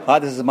Hi,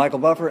 this is Michael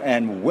Buffer,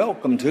 and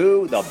welcome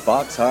to the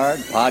Box Hard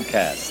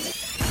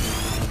Podcast.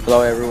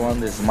 Hello, everyone.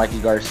 This is Mikey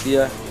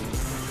Garcia.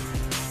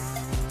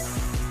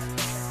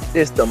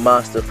 This the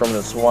monster from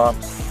the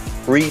swamps,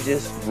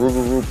 Regis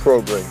Rougarou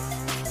Prograis.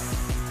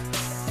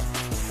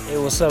 Hey,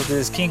 what's up? This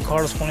is King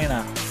Carlos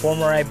Molina,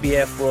 former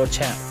IBF world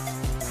champ.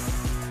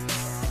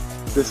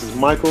 This is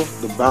Michael,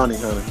 the Bounty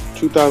Hunter,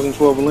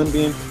 2012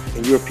 Olympian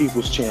and your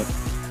people's champ.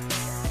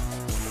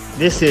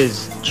 This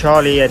is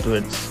Charlie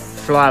Edwards,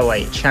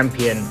 flyweight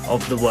champion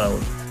of the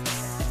world.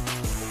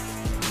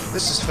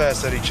 This is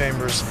Fast Eddie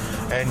Chambers,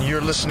 and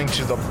you're listening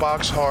to the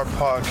Box Hard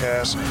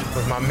Podcast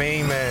with my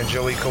main man,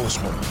 Joey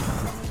Coastman.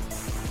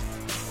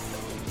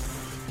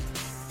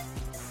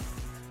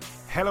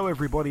 Hello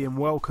everybody and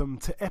welcome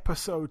to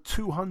episode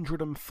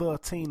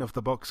 213 of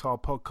the Box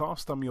Hard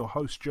Podcast. I'm your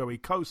host Joey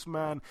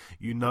Coastman.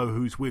 You know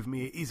who's with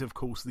me. It is of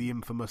course the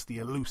infamous, the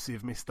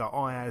elusive Mr.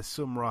 Ayaz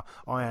Sumra.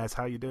 Ayaz,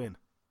 how you doing?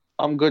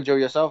 I'm good, Joe.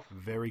 Yourself?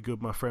 Very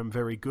good, my friend.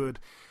 Very good.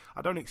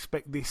 I don't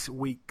expect this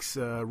week's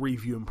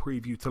review and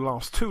preview to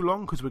last too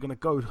long because we're going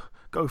to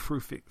go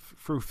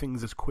through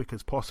things as quick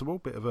as possible.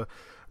 Bit of a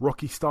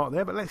rocky start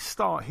there, but let's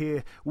start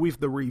here with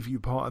the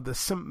review part of the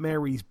St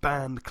Mary's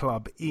Band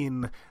Club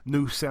in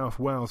New South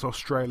Wales,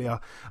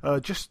 Australia.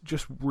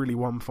 Just really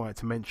one fight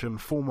to mention.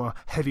 Former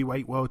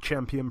heavyweight world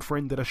champion,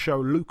 friend of the show,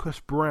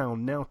 Lucas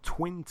Browne, now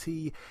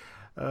 29-2.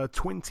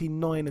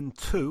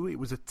 It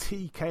was a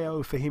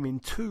TKO for him in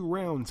 2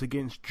 rounds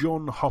against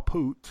John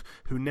Hoput,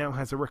 who now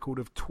has a record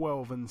of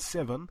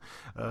 12-7.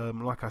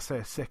 Like I say,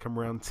 a second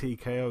round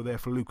TKO there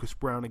for Lucas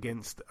Browne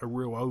against a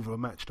real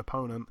overmatched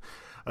opponent.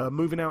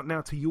 Moving out now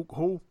to York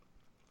Hall.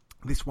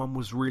 This one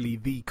was really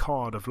the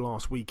card of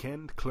last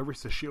weekend.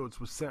 Clarissa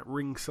Shields was sat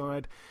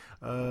ringside,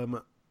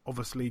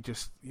 obviously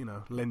just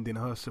lending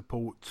her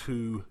support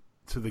to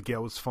the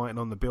girls fighting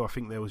on the bill. I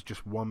think there was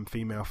just one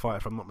female fight,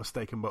 if I'm not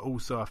mistaken, but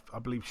also I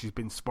believe she's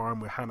been sparring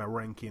with Hannah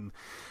Rankin.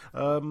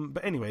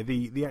 But anyway,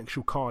 the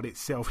actual card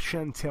itself,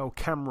 Chantel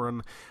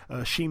Cameron,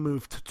 she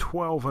moved to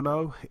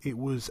 12-0. It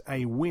was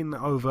a win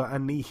over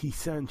Anihi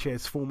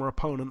Sanchez, former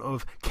opponent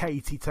of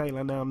Katie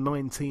Taylor, now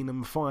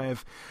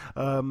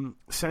 19-5.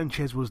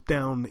 Sanchez was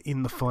down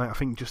in the fight, I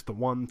think just the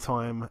one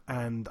time,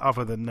 and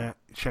other than that,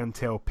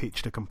 Chantel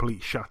pitched a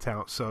complete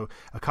shutout. So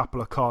a couple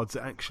of cards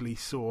that actually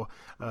saw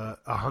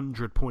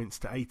 100 points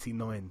to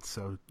 89,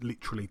 so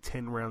literally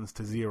 10 rounds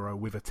to 0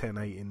 with a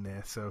 10-8 in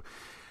there. So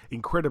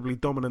incredibly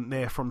dominant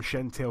there from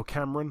Chantel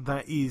Cameron.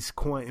 That is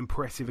quite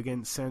impressive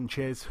against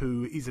Sanchez,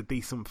 who is a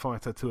decent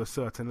fighter to a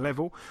certain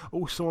level.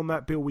 Also on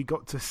that bill, we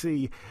got to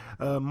see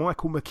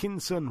Michael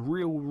McKinson,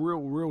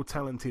 real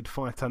talented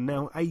fighter,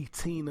 now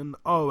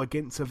 18-0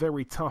 against a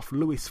very tough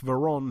Luis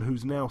Veron,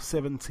 who's now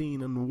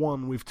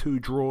 17-1 with 2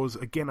 draws.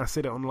 Again, I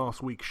said it on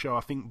last week's show,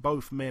 I think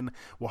both men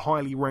were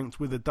highly ranked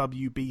with the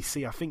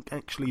WBC. I think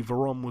actually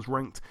Veron was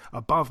ranked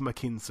above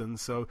McKinson,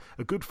 so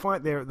a good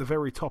fight there at the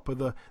very top of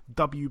the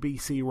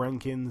WBC rankings.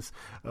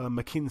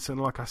 McKinson,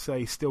 like I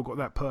say, still got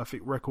that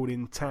perfect record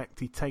intact.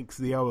 He takes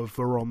the O of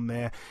Veron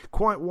there.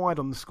 Quite wide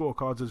on the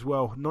scorecards as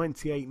well.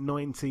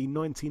 98-90,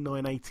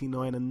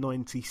 99-89 and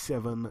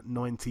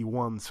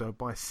 97-91. So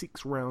by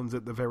 6 rounds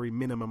at the very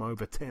minimum,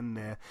 over 10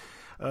 there.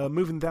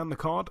 Moving down the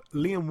card,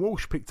 Liam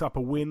Walsh picked up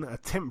a win, a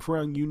 10th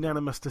round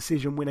unanimous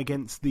decision win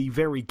against the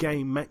very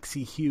game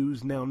Maxi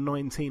Hughes, now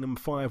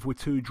 19-5 with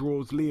 2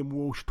 draws. Liam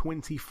Walsh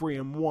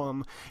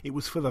 23-1. It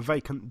was for the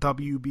vacant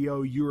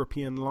WBO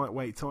European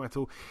lightweight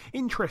title.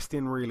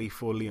 Interesting really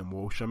for Liam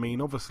Walsh. I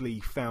mean, obviously he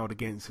fouled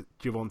against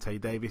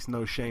Gervonta Davis,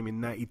 no shame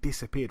in that. He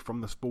disappeared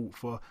from the sport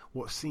for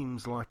what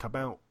seems like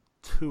about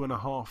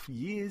 2.5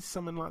 years,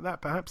 something like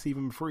that, perhaps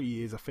even 3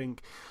 years, I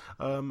think.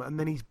 And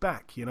then he's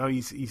back.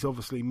 He's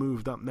obviously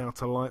moved up now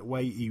to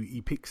lightweight.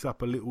 He picks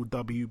up a little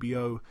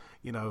WBO,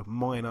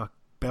 minor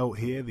belt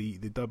here, the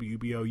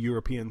WBO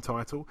European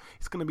title.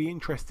 It's going to be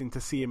interesting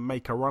to see him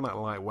make a run at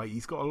lightweight.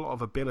 He's got a lot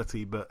of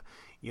ability, but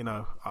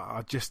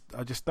I just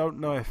don't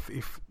know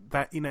if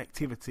that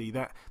inactivity,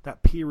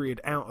 that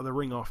period out of the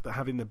ring after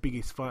having the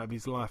biggest fight of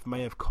his life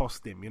may have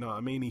cost him. You know what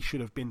I mean? He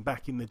should have been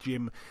back in the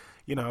gym,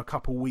 a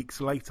couple weeks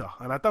later.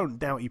 And I don't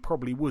doubt he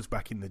probably was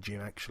back in the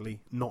gym, actually,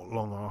 not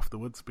long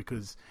afterwards,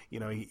 because,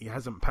 he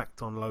hasn't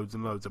packed on loads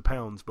and loads of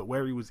pounds. But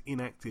where he was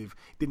inactive,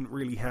 didn't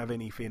really have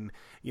anything,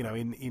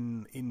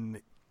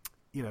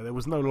 there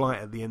was no light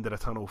at the end of the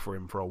tunnel for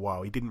him for a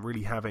while. He didn't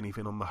really have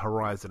anything on the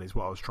horizon, is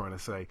what I was trying to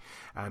say.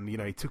 And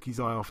he took his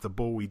eye off the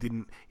ball. He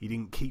didn't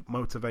keep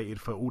motivated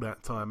for all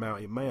that time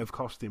out. It may have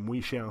cost him. We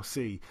shall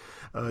see.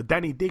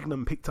 Danny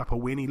Dignam picked up a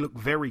win. He looked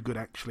very good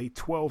actually.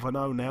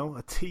 12-0 now.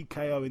 A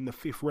TKO in the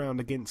 5th round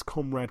against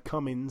Conrad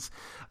Cummins.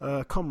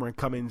 Conrad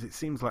Cummins, it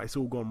seems like it's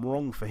all gone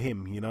wrong for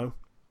him.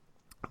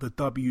 The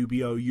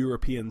WBO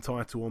European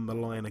title on the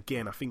line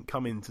again. I think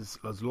Cummins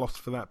has lost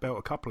for that belt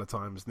a couple of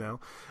times now.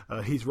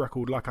 His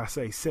record, like I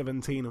say,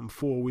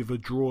 17-4 with a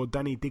draw.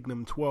 Danny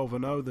Dignam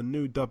 12-0, the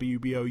new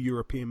WBO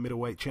European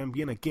middleweight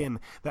champion. Again,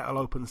 that'll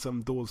open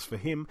some doors for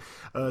him.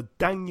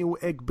 Daniel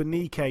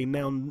Egbenike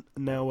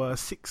now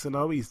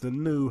 6-0. He's the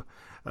new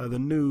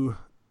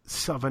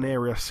Southern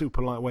Area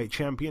Super Lightweight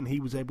Champion. He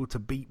was able to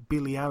beat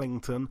Billy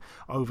Allington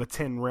over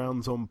 10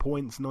 rounds on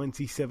points,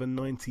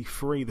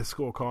 97-93, the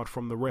scorecard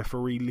from the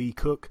referee Lee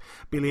Cook.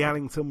 Billy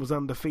Allington was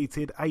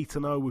undefeated,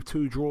 8-0 with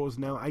 2 draws,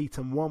 now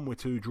 8-1 with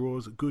 2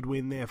 draws. Good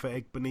win there for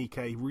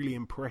Egbenike, really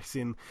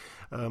impressing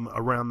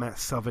around that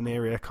Southern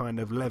Area kind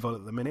of level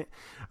at the minute.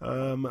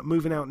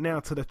 Moving out now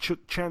to the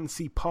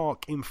Chansey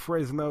Park in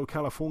Fresno,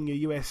 California,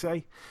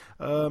 USA.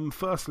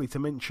 Firstly, to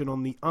mention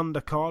on the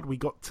undercard, we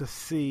got to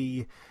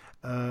see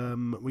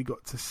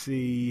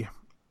Robisi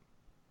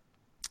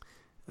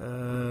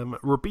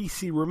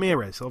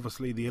Ramirez,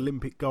 obviously the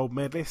Olympic gold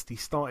medalist. He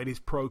started his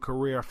pro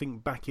career, I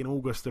think, back in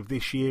August of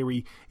this year.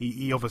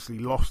 He obviously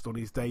lost on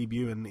his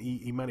debut, and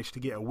he managed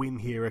to get a win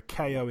here, a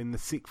KO in the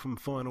 6th and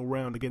final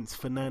round against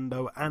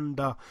Fernando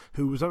Anda,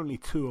 who was only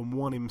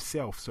 2-1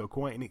 himself, so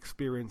quite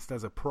inexperienced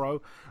as a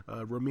pro.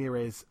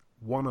 Ramirez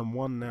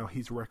 1-1 now,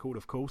 his record,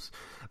 of course.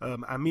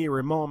 Amir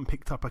Imam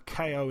picked up a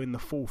KO in the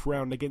 4th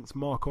round against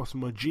Marcos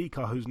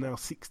Mojica, who's now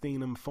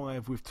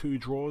 16-5 with 2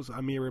 draws.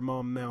 Amir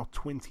Imam now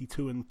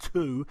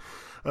 22-2.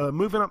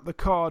 Moving up the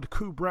card,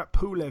 Kubrat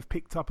Pulev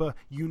picked up a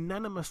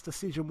unanimous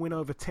decision win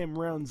over 10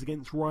 rounds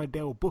against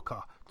Rydell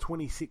Booker,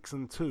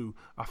 26-2.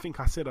 I think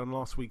I said on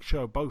last week's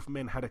show, both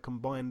men had a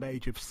combined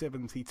age of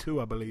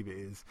 72, I believe it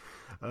is.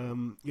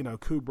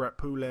 Kubrat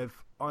Pulev,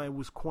 I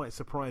was quite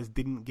surprised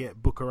didn't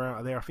get Booker out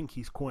of there. I think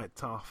he's quite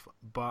tough,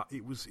 but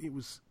it was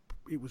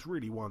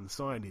really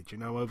one-sided,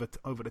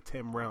 over the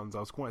 10 rounds.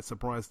 I was quite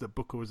surprised that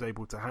Booker was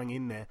able to hang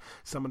in there.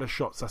 Some of the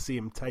shots I see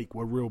him take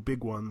were real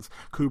big ones.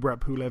 Kubrat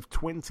Pulev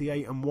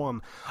 28-1.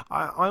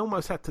 I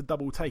almost had to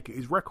double take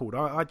his record.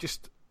 I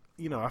just,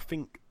 I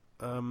think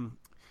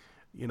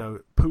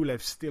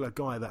Pulev's still a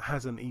guy that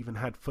hasn't even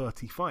had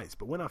 30 fights.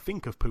 But when I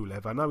think of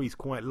Pulev, I know he's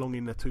quite long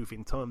in the tooth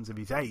in terms of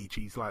his age.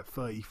 He's like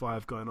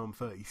 35 going on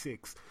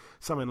 36,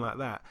 something like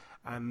that.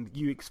 And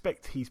you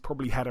expect he's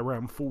probably had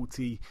around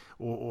 40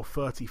 or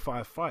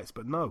 35 fights.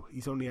 But no,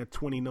 he's only had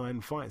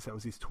 29 fights. That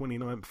was his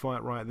 29th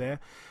fight right there.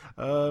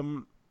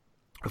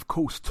 Of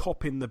course,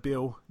 topping the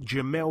bill,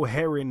 Jamel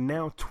Herring,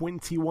 now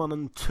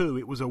 21-2.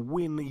 It was a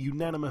win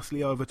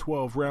unanimously over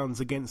 12 rounds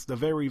against the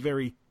very,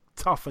 very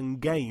tough and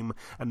game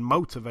and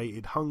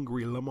motivated,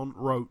 hungry Lamont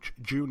Roach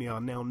Jr.,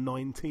 now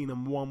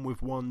 19-1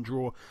 with 1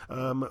 draw.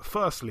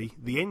 Firstly,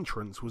 the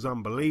entrance was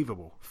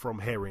unbelievable from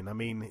Herring. I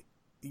mean,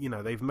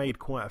 they've made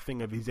quite a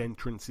thing of his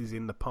entrances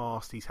in the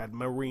past. He's had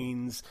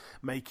Marines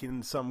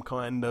making some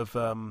kind of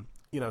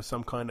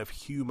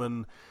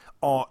human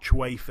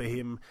archway for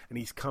him, and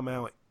he's come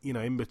out,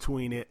 in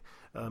between it,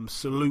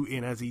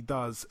 saluting as he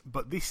does.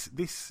 But this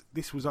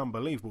was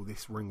unbelievable,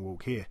 this ring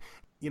walk here.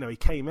 He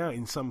came out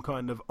in some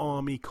kind of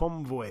army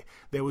convoy.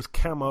 There was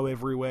camo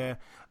everywhere.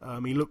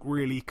 He looked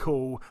really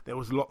cool. There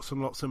was lots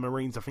and lots of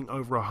Marines. I think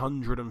over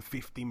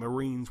 150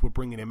 Marines were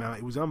bringing him out.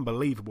 It was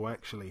unbelievable,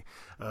 actually.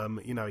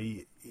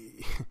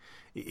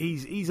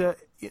 He's a.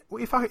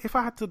 If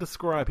I had to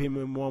describe him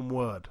in one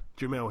word,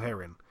 Jamel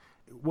Herring,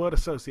 word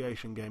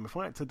association game. If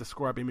I had to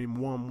describe him in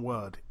one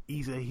word,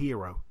 he's a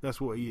hero. That's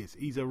what he is.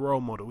 He's a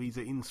role model. He's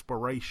an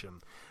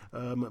inspiration.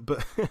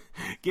 But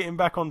getting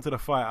back onto the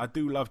fight, I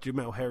do love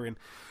Jamel Herring.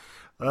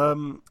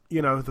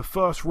 The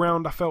first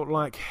round, I felt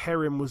like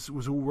Herring was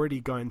already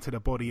going to the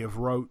body of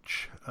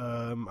Roach.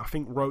 I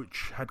think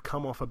Roach had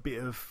come off a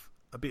bit of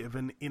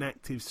an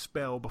inactive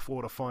spell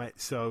before the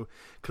fight, so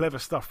clever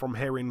stuff from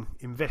Herring,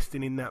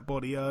 investing in that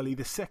body early.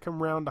 The second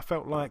round, I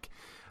felt like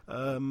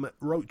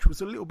Roach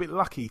was a little bit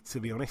lucky, to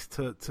be honest,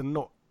 to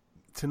not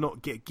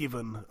get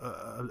given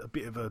a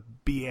bit of a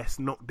BS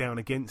knockdown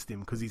against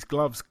him, because his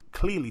gloves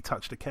clearly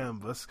touched the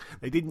canvas.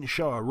 They didn't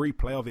show a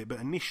replay of it,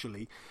 but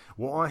initially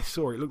what I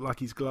saw, it looked like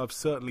his gloves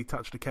certainly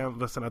touched the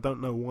canvas, and I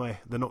don't know why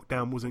the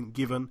knockdown wasn't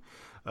given.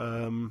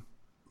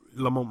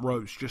 Lamont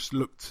Roach just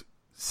looked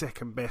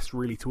second best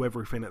really to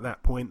everything at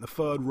that point. The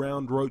third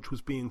round, Roach was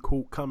being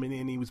caught coming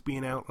in. He was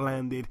being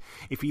outlanded.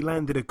 If he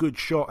landed a good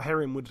shot,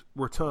 Herring would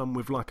return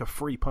with like a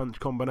 3-punch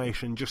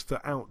combination just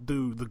to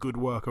outdo the good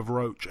work of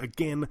Roach.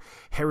 Again,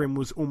 Herring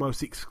was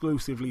almost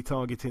exclusively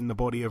targeting the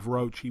body of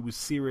Roach. He was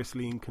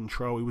seriously in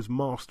control. He was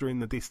mastering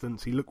the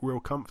distance. He looked real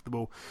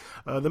comfortable.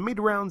 The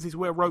mid-rounds is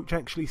where Roach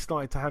actually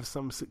started to have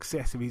some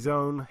success of his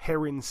own.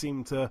 Herring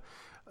seemed to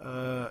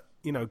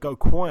go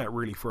quiet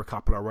really for a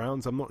couple of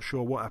rounds. I'm not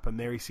sure what happened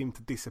there. He seemed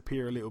to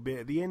disappear a little bit.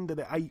 At the end of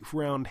the 8th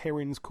round,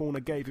 Herring's corner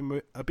gave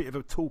him a bit of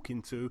a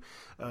talking to.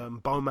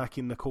 Bomac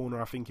in the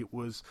corner, I think it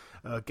was,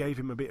 gave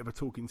him a bit of a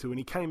talking to, and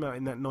he came out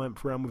in that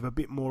 9th round with a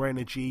bit more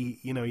energy.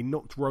 He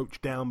knocked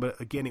Roach down, but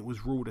again, it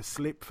was ruled a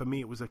slip. For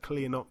me, it was a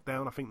clear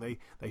knockdown. I think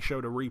they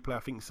showed a replay. I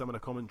think some of the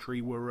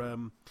commentary were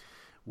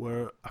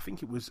I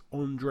think it was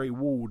Andre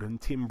Ward and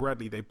Tim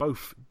Bradley. They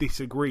both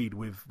disagreed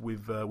with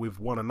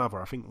one another.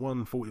 I think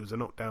one thought it was a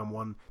knockdown,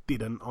 one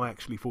didn't. I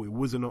actually thought it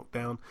was a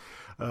knockdown.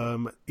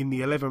 In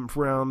the 11th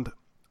round,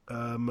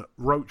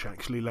 Roach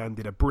actually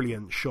landed a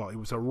brilliant shot. It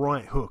was a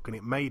right hook, and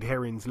it made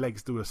Herring's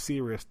legs do a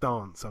serious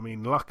dance. I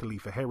mean, luckily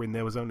for Herring,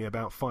 there was only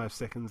about 5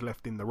 seconds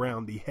left in the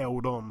round. He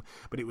held on,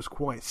 but it was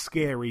quite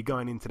scary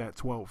going into that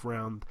 12th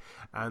round.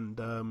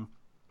 And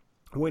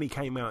when he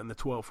came out in the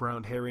 12th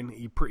round, Herring,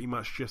 he pretty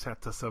much just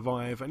had to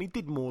survive, and he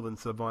did more than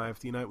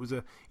survived. You know, it was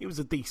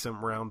a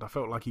decent round. I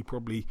felt like he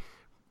probably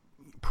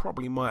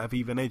might have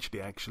even edged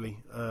it, actually.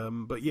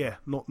 But yeah,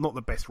 not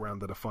the best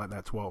round of the fight,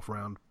 that 12th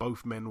round.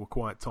 Both men were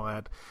quite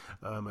tired,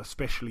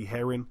 especially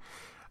Herring.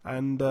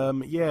 And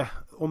yeah,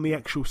 on the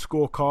actual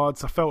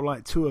scorecards, I felt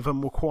like 2 of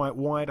them were quite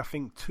wide. I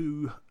think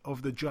 2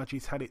 of the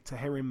judges had it to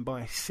Herring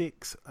by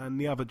 6, and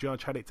the other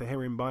judge had it to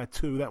Herring by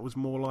 2. That was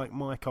more like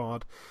my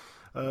card.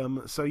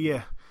 So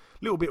yeah,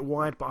 a little bit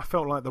wide, but I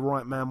felt like the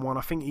right man won.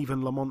 I think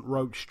even Lamont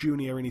Roach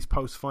Jr. in his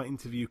post-fight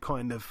interview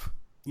kind of,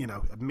 you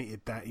know,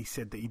 admitted that. He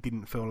said that he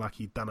didn't feel like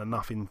he'd done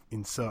enough in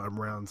certain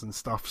rounds and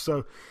stuff.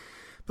 So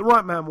the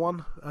right man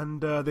won,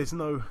 and there's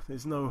no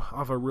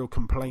other real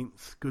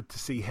complaints. Good to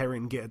see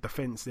Herring get a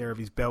defence there of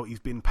his belt. He's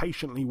been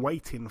patiently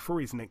waiting for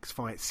his next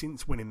fight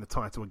since winning the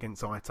title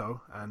against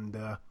Ito, and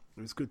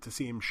it was good to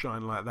see him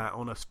shine like that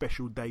on a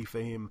special day for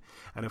him.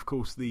 And of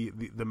course the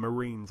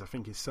Marines, I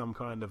think it's some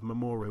kind of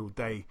Memorial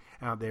Day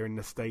out there in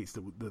the States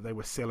that they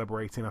were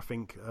celebrating, I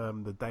think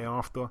the day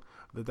after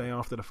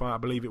the fight, I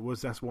believe it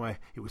was. That's why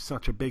it was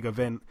such a big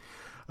event.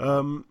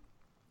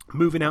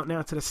 Moving out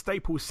now to the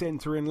Staples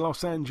Center in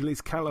Los Angeles,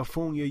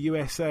 California,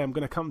 USA. I'm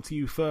going to come to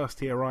you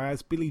first here,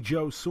 Ayaz. Billy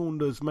Joe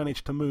Saunders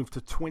managed to move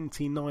to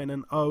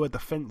 29-0, a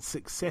defense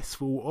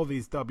successful of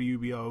his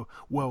WBO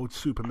World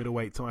Super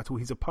Middleweight title.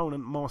 His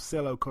opponent,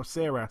 Marcelo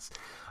Coceras.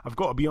 I've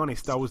got to be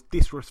honest, I was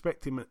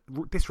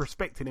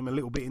disrespecting him a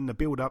little bit in the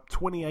build-up.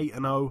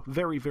 28-0,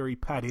 very, very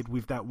padded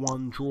with that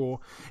one draw.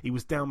 He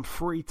was down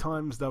 3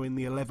 times, though, in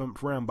the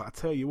 11th round. But I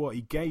tell you what,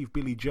 he gave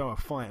Billy Joe a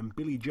fight, and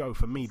Billy Joe,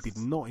 for me, did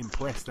not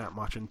impress that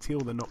much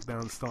until the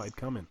knockdowns started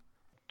coming.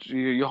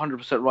 You're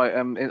 100%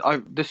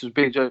 right. This was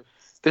Billy Joe.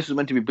 This was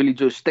meant to be Billy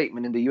Joe's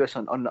statement in the US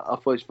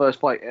for his first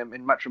fight in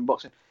Matchroom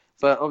Boxing.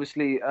 But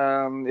obviously,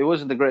 it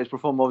wasn't the greatest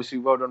performance. Obviously,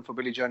 well done for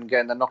Billy Joe and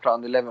getting the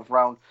knockout in the 11th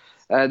round.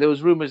 There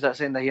was rumours that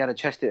saying that he had a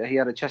chest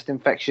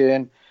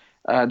infection,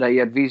 that he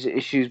had visa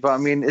issues. But I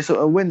mean,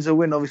 a win's a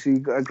win. Obviously,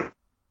 a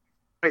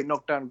great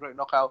knockdown, great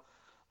knockout.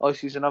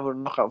 Obviously, it's another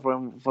knockout for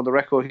him for the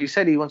record. He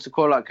said he wants to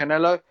call out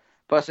Canelo.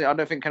 Personally, I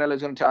don't think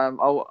Canelo's going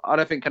to. I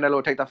don't think Canelo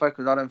will take that fight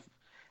because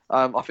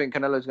I think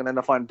Canelo's going to end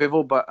up fighting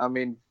Bivol. But I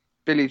mean,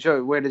 Billy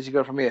Joe, where does he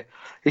go from here?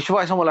 He should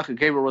fight someone like a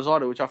Gabriel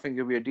Rosado, which I think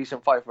would be a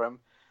decent fight for him.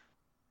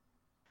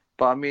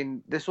 But I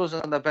mean, this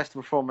wasn't the best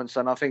performance,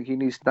 and I think he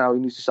needs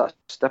to start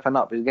stepping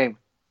up his game.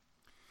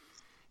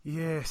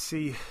 Yeah,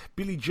 see,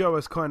 Billy Joe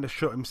has kind of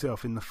shot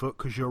himself in the foot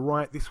because you're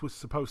right, this was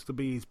supposed to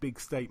be his big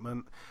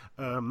statement.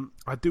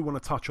 I do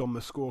want to touch on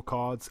the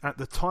scorecards. At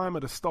the time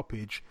of the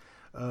stoppage,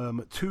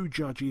 2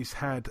 judges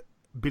had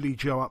Billy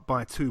Joe up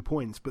by 2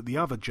 points, but the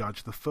other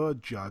judge, the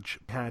third judge,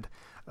 had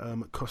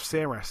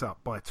Coceras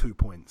up by 2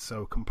 points,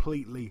 so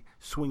completely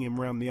swinging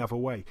round the other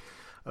way.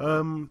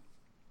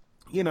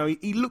 You know,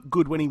 he looked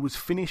good when he was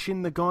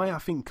finishing the guy. I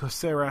think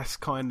Coceras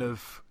kind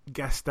of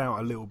gassed out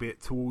a little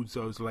bit towards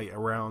those later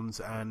rounds,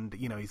 and,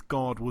 you know, his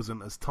guard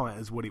wasn't as tight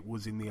as what it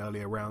was in the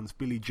earlier rounds.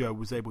 Billy Joe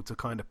was able to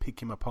kind of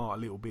pick him apart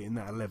a little bit in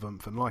that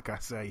 11th, and like I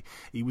say,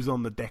 he was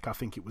on the deck, I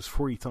think it was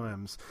 3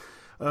 times.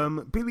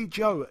 Billy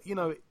Joe, you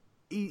know,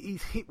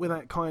 he's hit with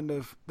that kind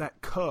of,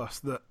 that curse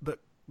that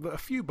a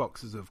few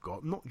boxers have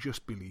got, not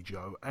just Billy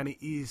Joe, and it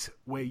is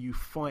where you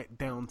fight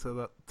down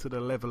to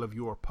the level of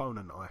your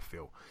opponent, I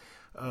feel.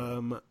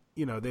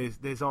 You know,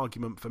 there's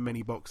argument for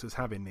many boxers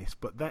having this,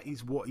 but that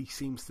is what he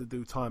seems to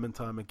do time and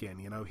time again.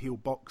 You know, he'll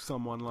box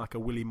someone like a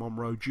Willie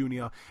Monroe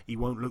Jr., he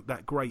won't look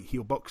that great.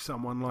 He'll box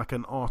someone like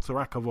an Artur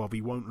Akavov,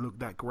 he won't look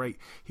that great.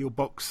 He'll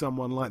box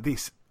someone like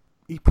this.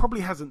 He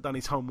probably hasn't done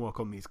his homework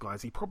on these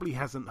guys. He probably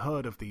hasn't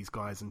heard of these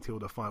guys until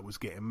the fight was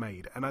getting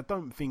made. And I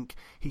don't think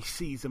he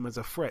sees them as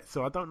a threat.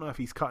 So I don't know if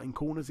he's cutting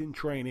corners in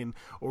training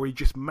or he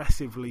just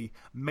massively,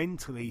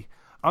 mentally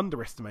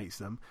underestimates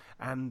them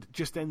and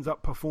just ends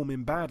up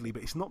performing badly.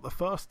 But it's not the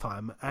first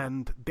time,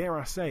 and dare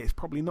I say, it's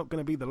probably not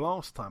going to be the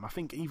last time. I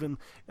think even,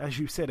 as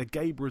you said, a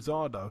Gabe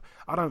Rosado,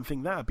 I don't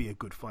think that would be a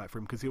good fight for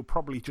him because he'll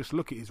probably just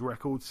look at his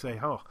record, say,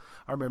 oh,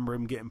 I remember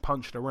him getting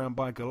punched around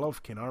by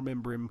Golovkin. I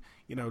remember him,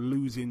 you know,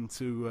 losing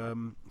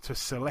to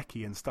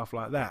Selecki and stuff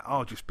like that.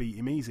 I'll just beat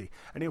him easy.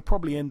 And he'll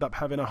probably end up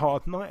having a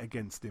hard night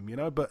against him, you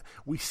know. But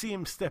we see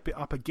him step it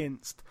up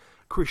against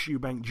Chris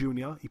Eubank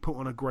Jr. He put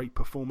on a great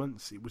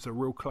performance. It was a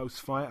real close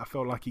fight. I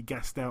felt like he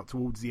gassed out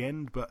towards the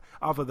end, but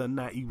other than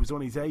that, he was on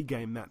his A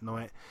game that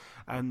night.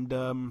 And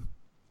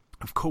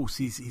of course,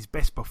 his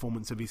best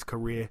performance of his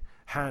career,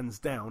 hands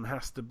down,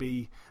 has to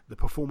be the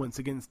performance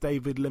against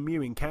David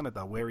Lemieux in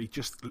Canada, where he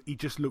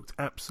just looked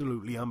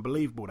absolutely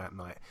unbelievable that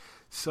night.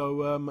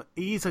 So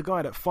he is a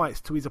guy that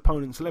fights to his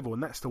opponent's level,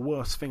 and that's the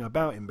worst thing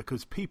about him,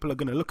 because people are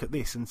going to look at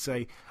this and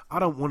say, I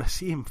don't want to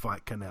see him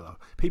fight Canelo.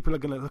 People are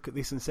going to look at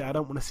this and say, I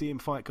don't want to see him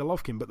fight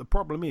Golovkin. But the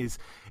problem is,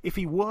 if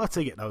he were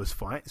to get those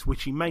fights,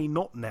 which he may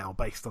not now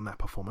based on that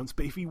performance,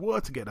 but if he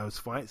were to get those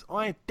fights,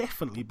 I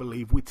definitely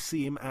believe we'd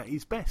see him at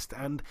his best.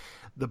 And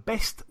the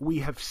best we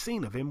have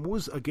seen of him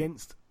was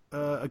against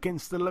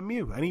against the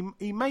Lemieux, and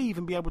he may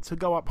even be able to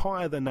go up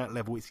higher than that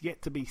level. It's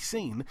yet to be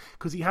seen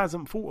because he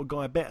hasn't fought a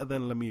guy better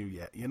than Lemieux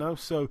yet, you know.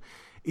 So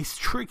it's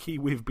tricky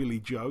with Billy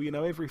Joe, you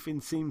know.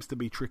 Everything seems to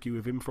be tricky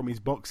with him, from his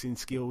boxing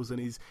skills and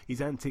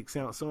his antics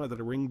outside of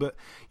the ring. But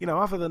you know,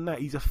 other than that,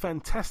 he's a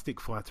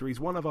fantastic fighter. He's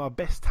one of our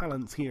best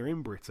talents here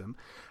in Britain,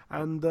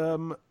 and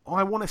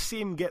I want to see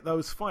him get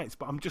those fights.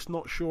 But I'm just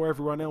not sure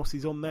everyone else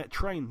is on that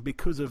train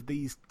because of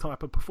these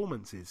type of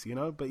performances, you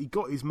know. But he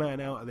got his man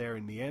out of there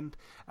in the end,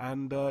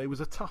 and it was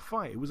a tough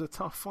fight. It was a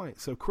tough fight.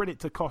 So credit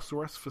to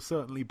Kosaras for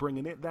certainly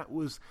bringing it. That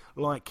was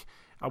like,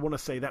 I want to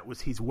say that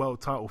was his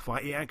world title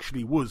fight. It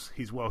actually was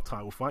his world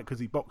title fight because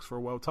he boxed for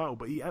a world title,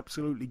 but he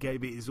absolutely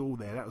gave it his all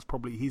there. That was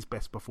probably his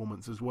best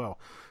performance as well.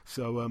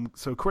 So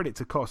credit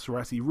to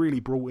Kosaras. He really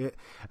brought it.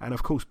 And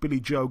of course, Billy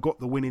Joe got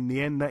the win in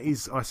the end. That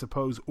is, I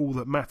suppose, all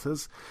that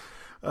matters.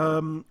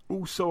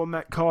 Also on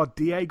that card,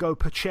 Diego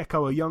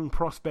Pacheco, a young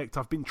prospect.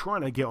 I've been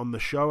trying to get on the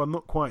show. I'm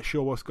not quite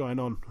sure what's going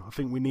on. I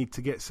think we need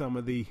to get some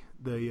of the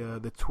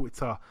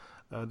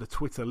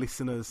Twitter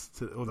listeners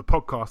or the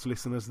podcast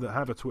listeners that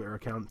have a Twitter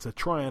account to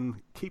try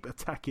and keep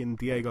attacking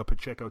Diego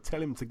Pacheco.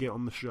 Tell him to get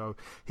on the show.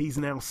 He's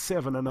now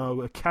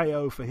 7-0, a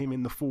KO for him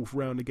in the 4th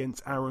round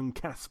against Aaron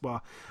Kasper.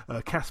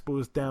 Kasper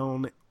was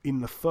down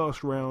in the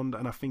 1st round,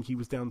 and I think he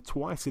was down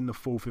twice in the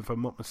 4th, if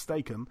I'm not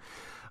mistaken.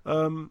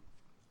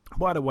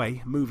 By the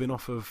way, moving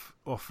off of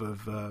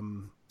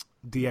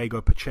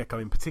Diego Pacheco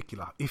in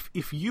particular,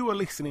 if you are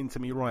listening to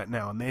me right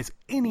now and there's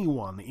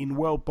anyone in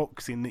world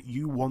boxing that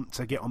you want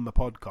to get on the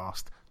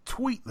podcast,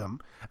 tweet them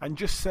and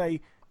just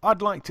say,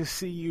 I'd like to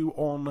see you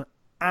on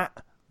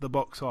at the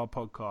Box Hard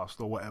Podcast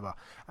or whatever,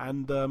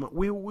 and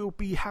we'll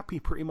be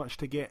happy pretty much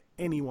to get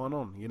anyone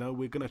on. You know,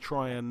 we're going to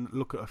try and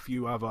look at a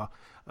few other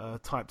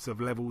types of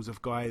levels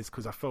of guys,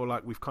 because I feel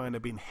like we've kind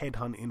of been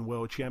headhunting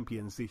world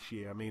champions this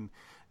year. I mean,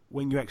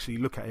 when you actually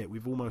look at it,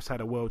 we've almost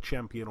had a world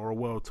champion or a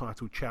world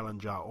title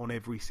challenger on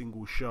every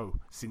single show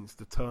since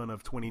the turn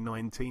of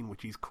 2019,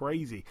 which is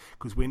crazy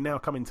because we're now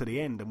coming to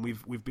the end, and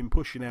we've been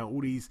pushing out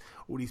all these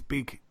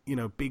big, you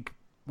know,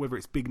 whether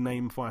it's big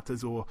name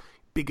fighters or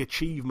big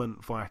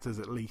achievement fighters,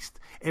 at least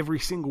every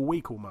single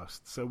week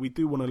almost. So we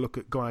do want to look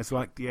at guys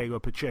like Diego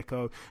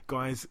Pacheco,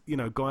 guys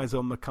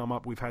on the come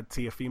up. We've had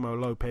Teofimo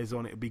Lopez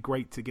on. It'd be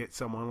great to get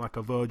someone like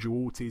a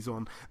Virgil Ortiz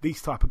on.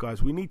 These type of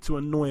guys, we need to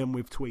annoy them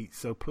with tweets,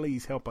 so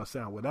please help us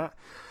out with that.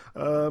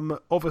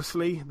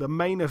 Obviously the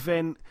main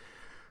event,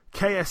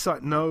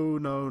 KSI,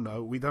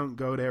 no, we don't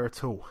go there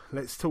at all.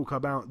 Let's talk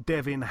about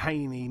Devin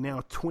Haney,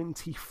 now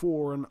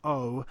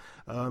 24-0.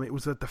 It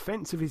was a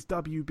defense of his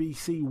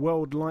WBC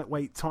World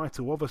Lightweight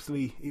title.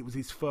 Obviously, it was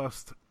his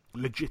first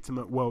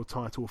legitimate world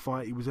title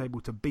fight. He was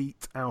able to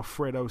beat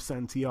Alfredo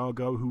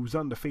Santiago, who was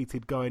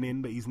undefeated going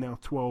in, but he's now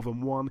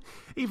 12-1.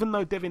 Even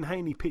though Devin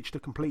Haney pitched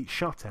a complete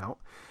shutout,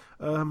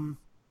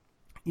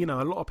 you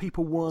know, a lot of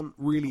people weren't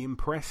really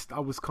impressed.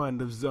 I was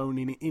kind of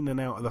zoning in and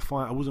out of the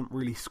fight. I wasn't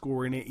really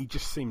scoring it. He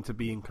just seemed to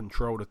be in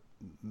control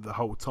the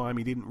whole time.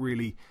 He didn't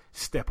really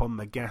step on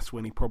the gas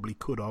when he probably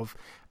could have.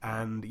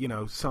 And, you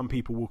know, some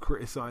people will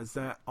criticise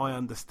that. I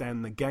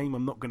understand the game.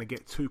 I'm not going to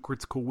get too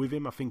critical with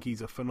him. I think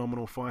he's a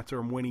phenomenal fighter,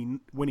 and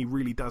when he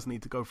really does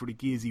need to go through the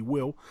gears, he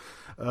will.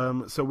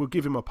 So we'll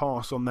give him a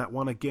pass on that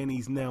one. Again,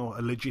 he's now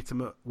a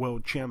legitimate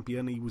world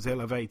champion. He was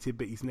elevated,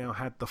 but he's now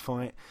had the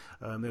fight.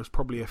 There was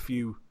probably a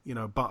few, you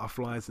know,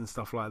 butterflies and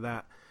stuff like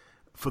that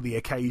for the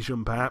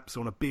occasion, perhaps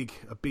on a big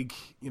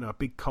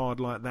card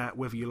like that.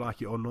 Whether you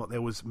like it or not,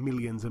 there was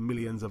millions and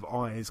millions of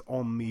eyes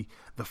on the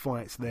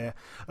fights there.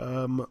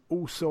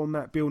 Also on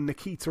that bill,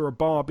 Nikita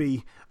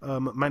Ababi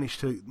managed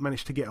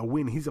to get a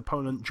win. His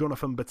opponent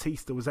Jonathan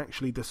Batista was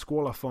actually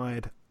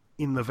disqualified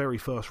in the very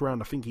first round.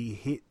 I think he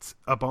hit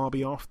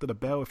Ababi after the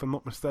bell, if I'm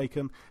not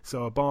mistaken.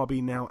 So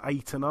Ababi now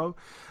 8-0.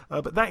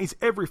 But that is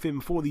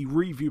everything for the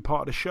review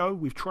part of the show.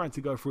 We've tried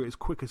to go through it as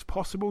quick as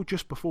possible.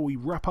 Just before we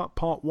wrap up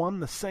part 1,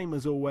 the same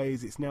as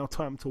always, it's now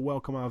time to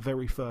welcome our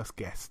very first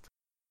guest.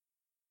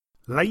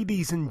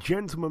 Ladies and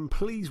gentlemen,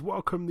 please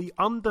welcome the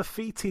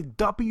undefeated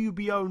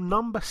WBO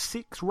number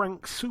 6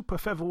 ranked super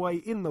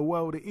featherweight in the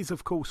world. It is,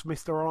 of course,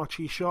 Mr.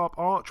 Archie Sharp.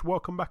 Arch,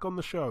 welcome back on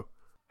the show.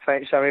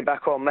 Thanks for having me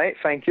back on, mate.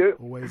 Thank you.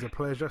 Always a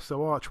pleasure.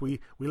 So, Arch, we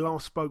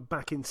last spoke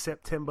back in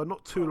September,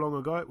 not too long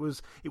ago. It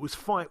was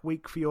fight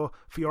week for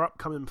your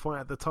upcoming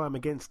fight at the time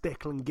against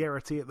Declan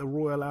Geraghty at the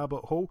Royal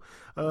Albert Hall.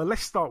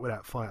 Let's start with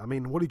that fight. I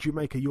mean, what did you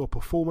make of your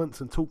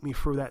performance, and talk me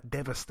through that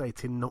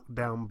devastating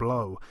knockdown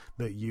blow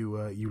that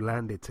you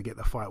landed to get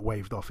the fight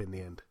waved off in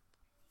the end?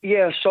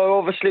 Yeah. So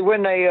obviously,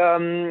 when they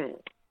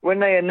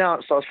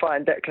announced I was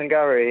fighting Declan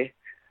Geraghty,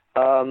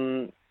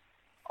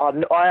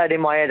 I had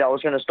in my head I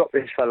was going to stop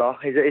this fella.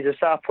 He's a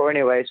southpaw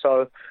anyway,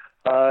 so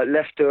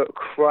left hook,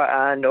 right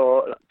hand,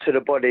 or to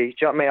the body.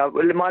 Do you know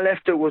what I mean? My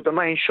left hook was the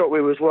main shot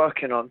we was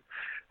working on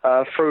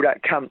through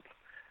that camp.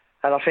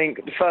 And I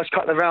think the first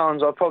couple of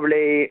rounds I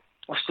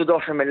stood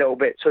off him a little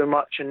bit too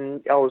much,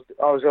 and I was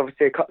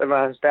obviously a couple of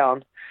rounds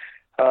down.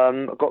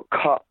 I got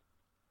cut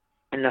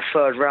in the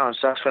 3rd round,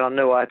 so that's when I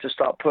knew I had to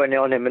start putting it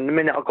on him. And the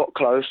minute I got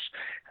close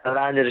and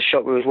I landed a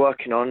shot we was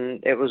working on,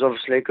 it was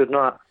obviously a good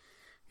night.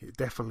 It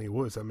definitely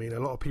was. I mean, a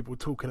lot of people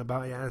talking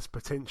about it as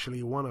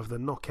potentially one of the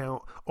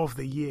knockout of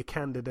the year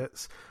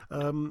candidates.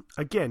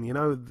 Again, you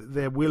know,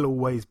 there will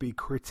always be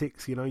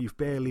critics. You know, you've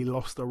barely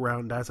lost a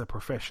round as a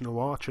professional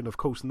archer, and of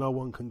course, no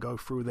one can go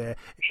through their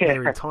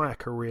entire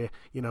career,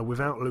 you know,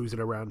 without losing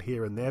a round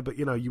here and there. But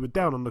you know, you were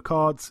down on the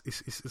cards.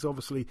 It's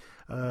obviously,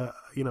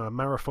 you know, a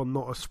marathon,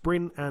 not a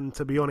sprint. And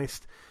to be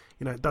honest,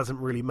 you know, it doesn't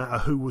really matter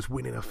who was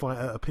winning a fight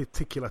at a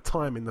particular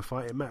time in the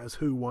fight. It matters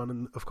who won,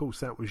 and of course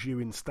that was you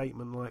in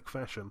statement-like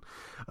fashion.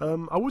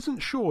 I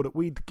wasn't sure that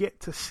we'd get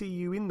to see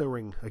you in the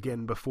ring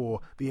again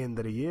before the end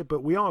of the year,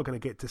 but we are going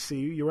to get to see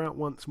you. You're out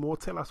once more.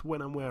 Tell us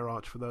when and where,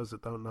 Arch, for those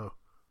that don't know.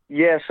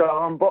 Yeah, so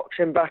I'm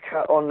boxing back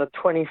on the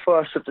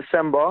 21st of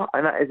December,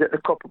 and that is at the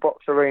Copper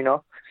Box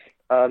Arena.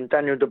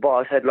 Daniel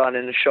Dubois is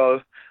headlining the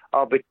show.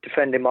 I'll be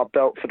defending my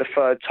belt for the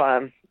third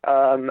time.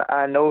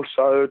 And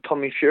also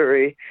Tommy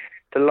Fury,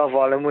 the Love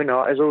Island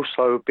winner, is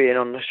also being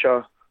on the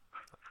show.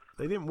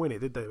 They didn't win it,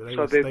 did they? They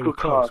were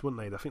close, card. weren't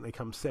they? I think they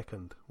come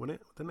second, wasn't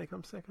it? Didn't they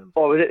come second?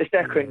 Oh, was it the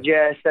second?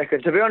 Yeah,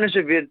 second. To be honest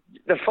with you,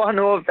 the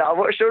final of that, I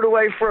watched all the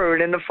way through,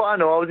 and in the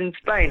final, I was in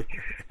Spain,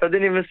 so I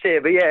didn't even see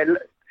it. But yeah,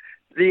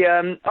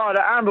 the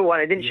Amber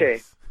won it, didn't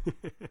she?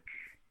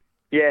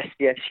 Yes.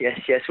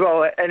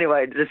 Well,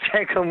 anyway, the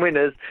second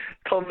winners,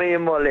 Tommy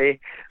and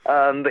Molly.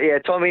 But yeah,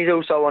 Tommy's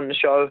also on the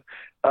show.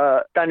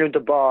 Daniel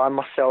Dubois and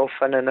myself,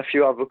 and then a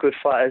few other good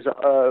fighters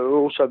will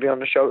also be on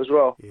the show as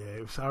well.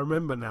 Yeah, I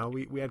remember now.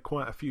 We had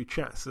quite a few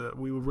chats.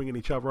 We were ringing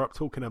each other up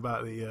talking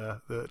about the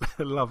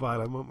Love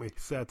Island, weren't we?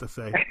 Sad to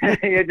say.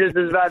 You're just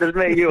as bad as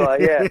me. You are,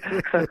 yeah.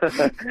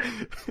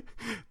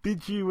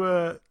 Did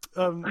you?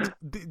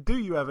 Do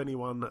you have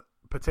anyone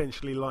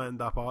potentially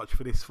lined up, Arch,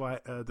 for this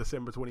fight,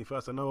 December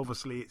 21st? I know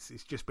obviously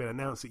it's just been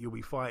announced that you'll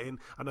be fighting.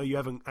 I know you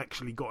haven't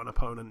actually got an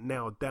opponent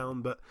now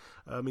down, but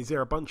is there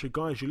a bunch of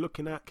guys you're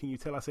looking at? Can you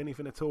tell us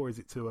anything at all, or is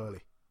it too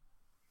early?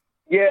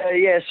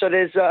 Yeah. So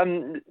there's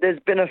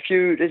been a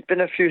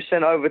few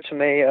sent over to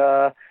me,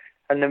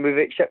 and then we've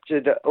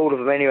accepted all of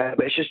them anyway.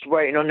 But it's just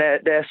waiting on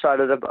their side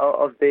of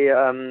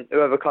the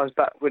whoever comes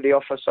back with the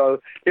offer. So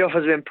the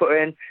offer's been put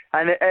in,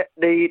 and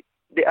the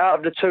out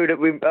of the two that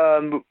we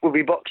will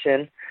be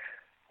boxing.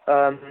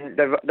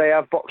 They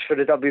have boxed for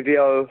the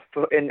WBO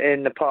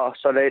in the past,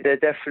 so they're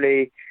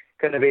definitely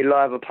going to be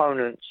live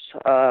opponents.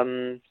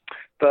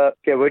 But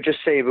yeah, we'll just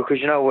see, because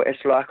you know what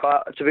it's like.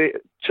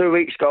 2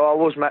 weeks ago, I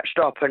was matched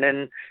up, and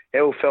then it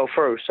all fell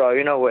through. So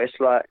you know what it's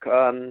like.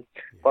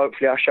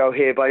 Hopefully, I shall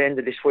hear by the end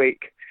of this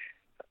week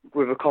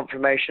with a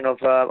confirmation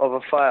of a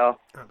fighter.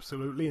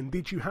 Absolutely. And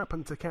did you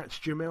happen to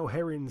catch Jamel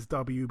Herring's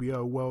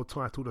WBO world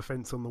title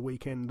defence on the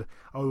weekend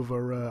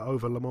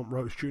over Lamont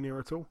Roach Jr.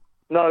 at all?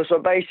 No, so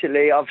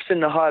basically, I've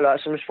seen the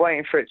highlights. I'm just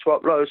waiting for it to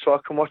upload so I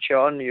can watch it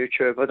on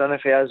YouTube. I don't know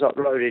if it has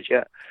uploaded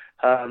yet.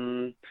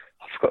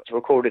 I forgot to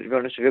record it, to be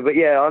honest with you. But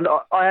yeah,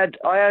 I had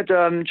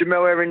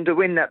Jamel Herring to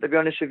win that, to be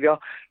honest with you.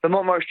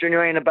 Lamont Roach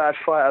Jr. ain't a bad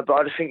fighter, but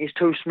I just think he's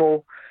too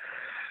small.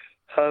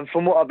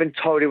 From what I've been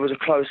told, it was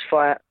a close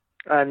fight.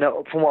 And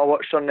from what I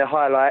watched on the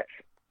highlights,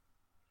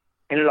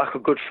 it looked like a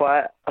good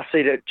fight. I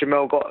see that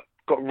Jamel got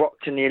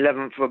rocked in the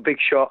 11th for a big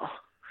shot.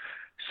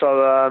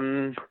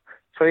 So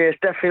yeah, it's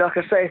definitely, like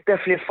I say, it's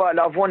definitely a fight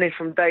that I've wanted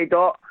from day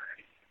dot.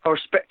 I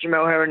respect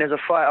Jamel Herring as a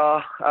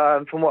fighter.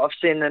 From what I've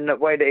seen and the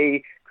way that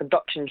he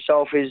conducts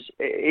himself, he's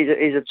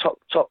a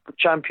top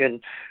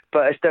champion.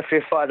 But it's definitely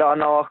a fight that I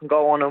know I can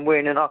go on and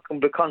win, and I can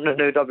become the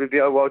new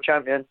WBO world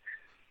champion.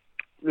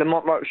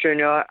 Lamont Roach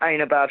Jr.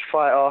 ain't a bad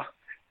fighter,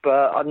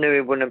 but I knew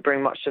he wouldn't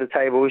bring much to the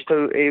table.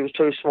 He was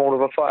too small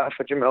of a fighter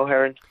for Jamel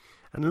Herring.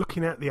 And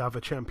looking at the other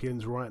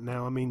champions right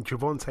now, I mean,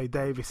 Gervonta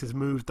Davis has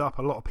moved up.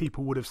 A lot of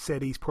people would have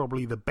said he's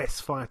probably the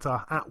best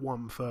fighter at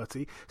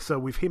 130. So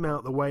with him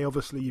out the way,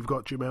 obviously you've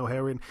got Jamel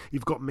Herring,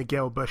 you've got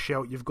Miguel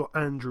Berchelt, you've got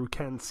Andrew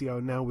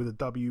Cancio now with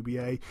the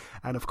WBA,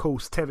 and of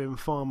course Tevin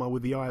Farmer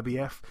with the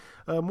IBF.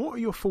 What are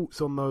your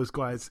thoughts on those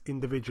guys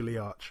individually,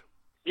 Arch?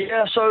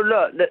 Yeah, so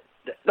look,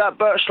 that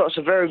Berchelt's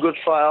a very good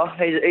fighter.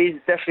 He's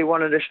definitely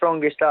one of the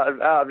strongest out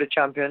of the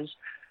champions.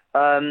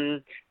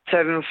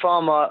 Tevin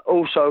Farmer,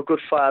 also a good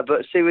fighter,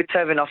 but see with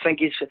Tevin, I think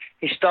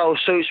his style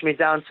suits me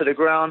down to the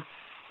ground.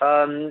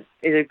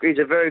 He's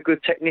a very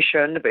good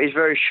technician, but he's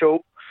very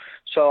short.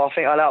 So I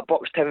think I'll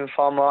outbox Tevin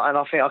Farmer, and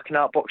I think I can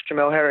outbox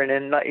Jamel Herring.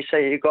 And like you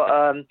say, you've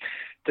got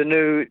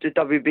the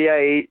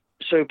WBA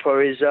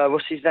super is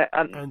what's his name?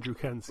 Andrew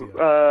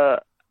Cancio.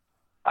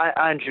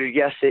 Andrew,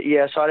 yes,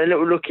 yeah. So I had a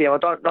little look at him. I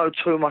don't know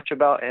too much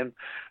about him,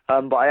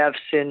 but I've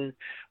seen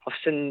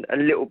a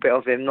little bit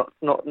of him,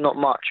 not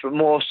much, but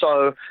more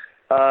so.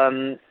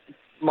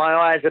 My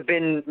eyes have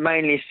been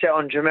mainly set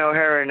on Jamel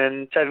Herring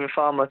and Tevin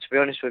Farmer, to be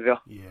honest with you.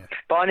 Yeah.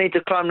 But I need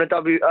to climb the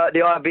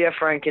IBF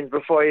rankings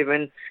before I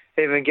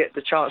even get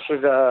the chance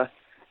with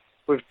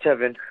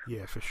Tevin.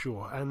 Yeah, for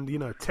sure. And you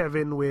know,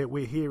 Tevin,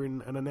 we're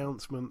hearing an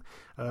announcement.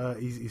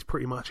 He's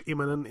pretty much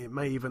imminent. It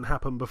may even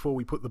happen before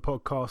we put the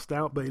podcast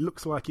out. But it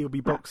looks like he'll be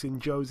boxing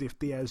Joseph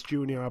Diaz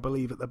Jr., I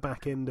believe, at the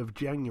back end of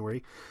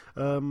January.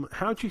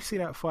 How do you see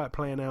that fight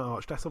playing out,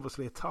 Arch? That's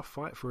obviously a tough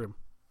fight for him.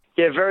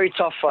 Yeah, very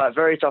tough fight.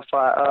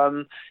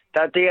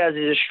 That Diaz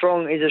is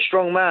a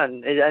strong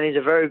man, and he's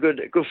a very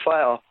good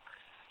fighter.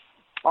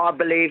 I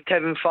believe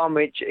Tevin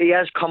Farmer, he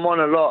has come on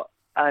a lot,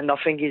 and I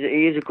think he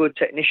is a good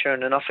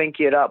technician, and I think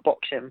he'd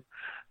outbox him.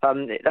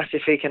 That's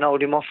if he can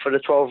hold him off for the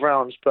 12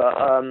 rounds. But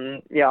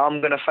I'm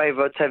going to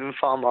favour Tevin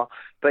Farmer.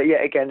 But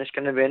yet again, it's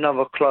going to be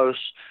another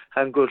close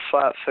and good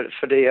fight for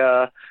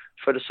the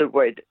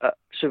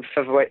super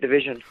featherweight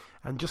division.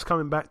 And just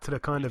coming back to the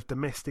kind of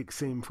domestic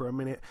scene for a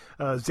minute,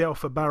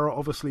 Zelfa Barrett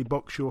obviously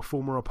boxed your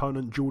former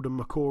opponent Jordan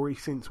McCrory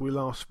since we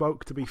last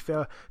spoke. To be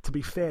fair to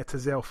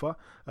Zelfa,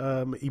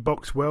 he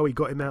boxed well. He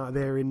got him out of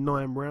there in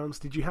 9 rounds.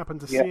 Did you happen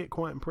to see it?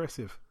 Quite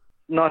impressive.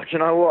 No, do you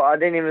know what? I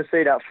didn't even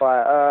see that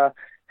fight.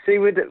 See,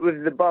 with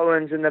the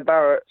Bowens and the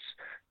Barretts,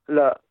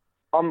 look,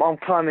 I'm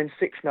climbing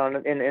 6 now in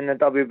the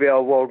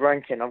WBO world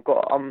ranking.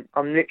 I'm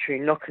literally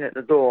knocking at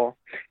the door.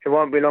 It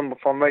won't be long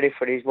before I'm ready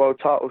for these world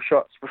title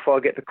shots before I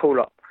get the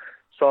call up.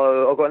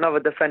 So I've got another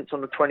defence on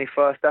the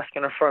 21st. That's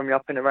going to throw me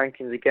up in the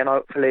rankings again,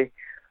 hopefully.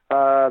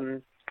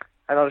 And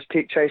I'll just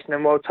keep chasing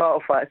them world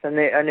title fights. And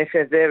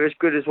if they're as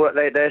good as what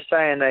they're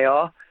saying they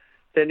are,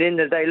 then at the end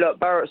of the day, look,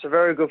 Barrett's a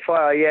very good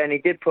fighter, yeah, and he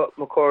did put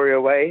McCrory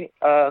away.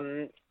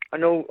 And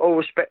all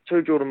respect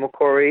to Jordan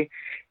McCrory,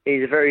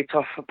 he's a very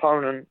tough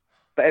opponent.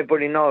 But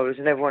everybody knows,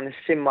 and everyone has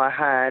seen my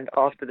hand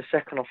after the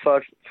second or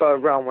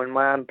third round when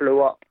my hand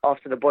blew up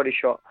after the body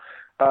shot.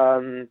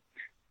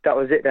 That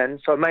was it then.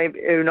 So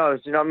maybe, who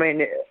knows? You know what I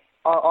mean?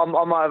 I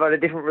might have had a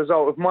different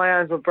result. If my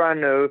hands were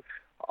brand new,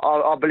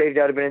 I believe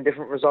there would have been a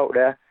different result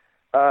there.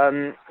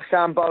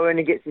 Sam Bowen,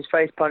 he gets his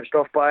face punched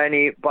off by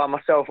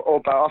myself or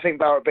Barrett. I think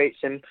Barrett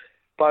beats him.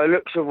 By the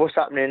looks of what's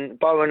happening,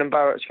 Bowen and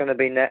Barrett's going to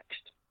be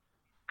next.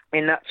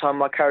 In that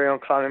time, I carry on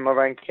climbing my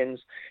rankings.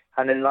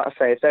 And then, like I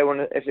say,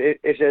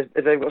 if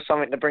they've got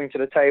something to bring to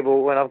the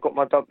table when I've got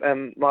my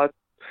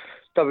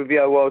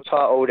WBO world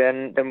title,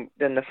 then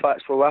the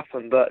fights will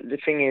happen. But the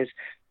thing is,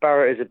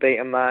 Barrett is a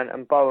beaten man,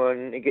 and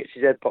Bowen, he gets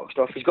his head boxed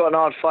off. He's got an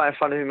hard fight in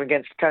front of him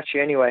against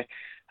Kachi anyway,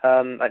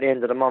 at the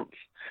end of the month.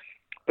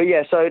 But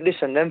yeah, so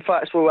listen, them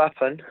fights will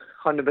happen,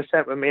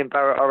 100% with me and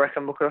Barrett, I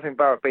reckon, because I think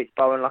Barrett beats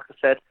Bowen, like I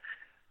said.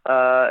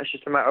 It's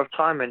just a matter of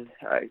timing.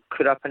 It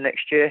could happen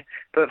next year.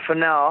 But for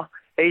now,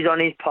 he's on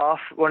his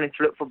path, wanting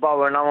to look for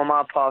Bowen, and I'm on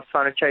my path,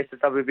 trying to chase the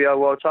WBO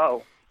world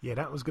title. Yeah,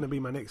 that was going to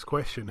be my next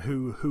question.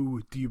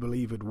 Who do you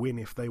believe would win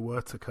if they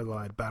were to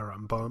collide, Barrett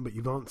and Bowen? But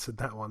you've answered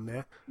that one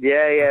there.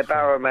 Yeah,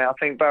 Barrett, mate. I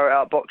think Barrett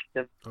outboxed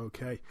him.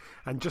 Okay.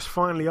 And just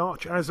finally,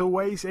 Arch, as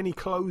always, any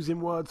closing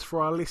words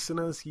for our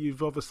listeners?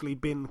 You've obviously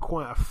been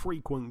quite a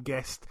frequent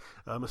guest,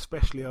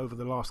 especially over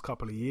the last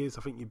couple of years.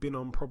 I think you've been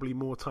on probably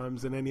more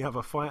times than any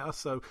other fighter,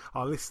 so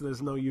our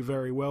listeners know you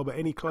very well. But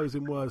any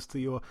closing words to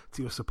your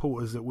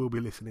supporters that will be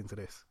listening to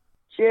this?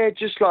 Yeah,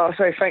 just like I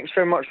say, thanks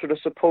very much for the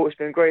support. It's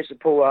been great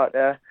support out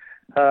there.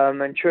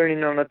 And tuning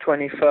in on the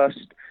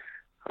 21st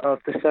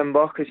of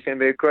December, because it's going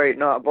to be a great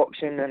night of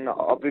boxing, and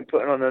I'll be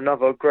putting on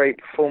another great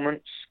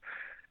performance.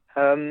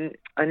 And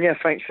yeah,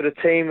 thanks for the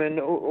team and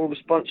all the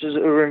sponsors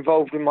that were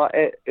involved with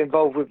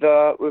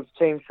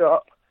Team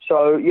Sharp.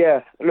 So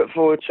yeah, look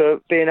forward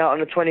to being out on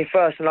the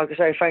 21st. And like I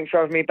say, thanks for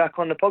having me back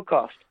on the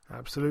podcast.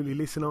 Absolutely.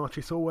 Listen, Arch,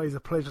 it's always a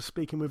pleasure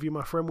speaking with you,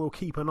 my friend. We'll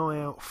keep an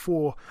eye out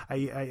for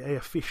a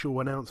official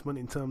announcement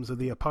in terms of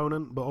the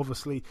opponent, but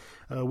obviously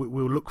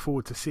we'll look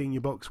forward to seeing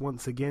you box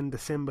once again,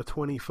 December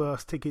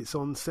 21st. Tickets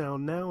on sale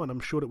now, and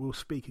I'm sure that we'll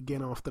speak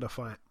again after the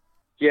fight.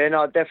 Yeah,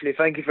 no, definitely.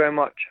 Thank you very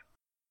much.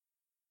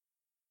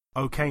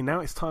 Okay,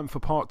 now it's time for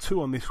part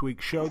 2 on this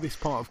week's show. This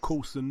part, of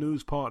course, the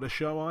news part of the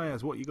show.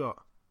 Ayaz, what you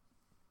got?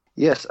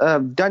 Yes,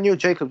 Daniel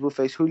Jacobs will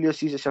face Julio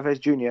Cesar Chavez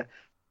Jr.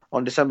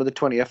 on December the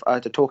 20th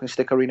at the Talking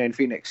Stick Arena in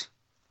Phoenix.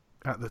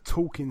 At the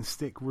Talking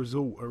Stick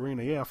Resort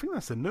Arena. Yeah, I think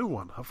that's a new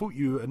one. I thought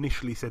you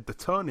initially said the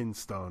Turning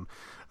Stone.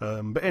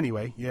 But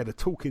anyway, yeah, the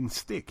Talking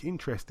Stick.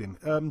 Interesting.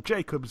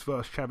 Jacobs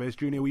versus Chavez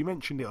Jr. We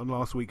mentioned it on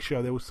last week's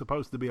show. There was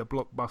supposed to be a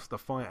blockbuster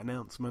fight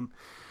announcement.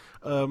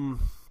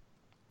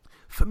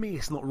 For me,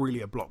 it's not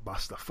really a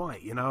blockbuster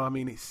fight, you know? I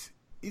mean, is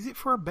it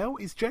for a belt?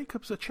 Is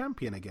Jacobs a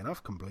champion again?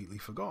 I've completely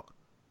forgot.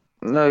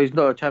 No, he's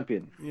not a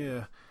champion.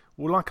 Yeah.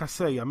 Well, like I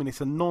say, I mean,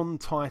 it's a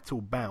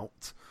non-title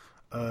bout.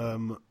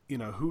 You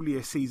know, Julio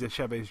Cesar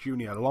Chavez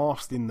Jr.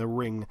 last in the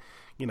ring,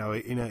 you know,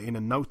 in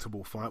a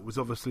notable fight was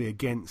obviously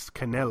against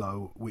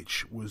Canelo,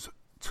 which was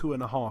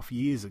 2.5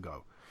 years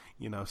ago.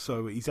 You know,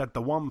 so he's had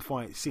the one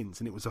fight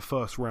since, and it was a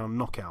first-round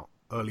knockout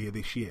earlier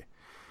this year.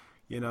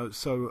 You know,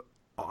 so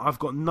I've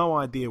got no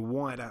idea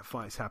why that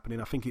fight's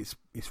happening. I think it's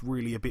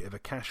really a bit of a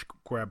cash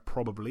grab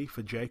probably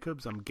for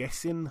Jacobs. I'm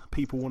guessing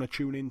people want to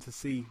tune in to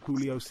see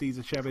Julio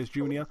Cesar Chavez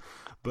Jr.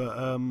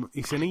 But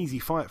it's an easy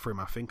fight for him,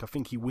 I think. I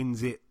think he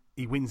wins it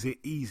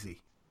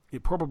easy.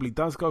 It probably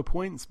does go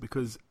points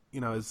because,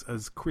 you know,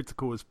 as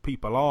critical as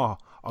people are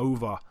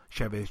over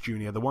Chavez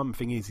Jr., the one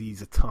thing is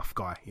he's a tough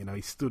guy. You know,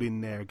 he stood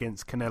in there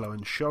against Canelo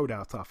and showed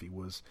how tough he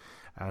was.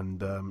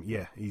 And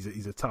yeah,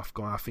 he's a tough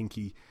guy. I think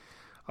he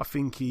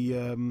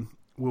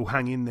will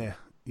hang in there,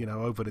 you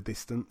know, over the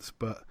distance.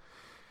 But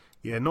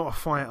yeah, not a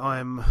fight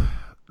I'm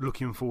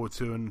looking forward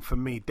to, and for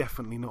me,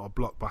 definitely not a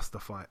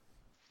blockbuster fight.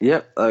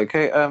 Yep.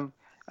 Okay.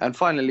 And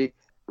finally,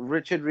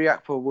 Richard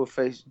Riakpo will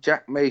face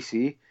Jack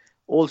Macy,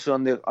 also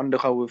on the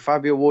undercard with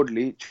Fabio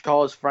Wardley,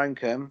 Charles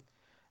Frankham,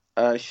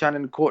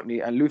 Shannon Courtney,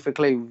 and Luther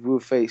Clay will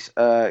face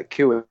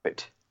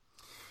Kiewit.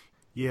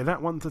 Yeah,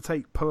 that one to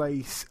take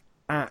place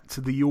at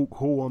the York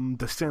Hall on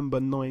December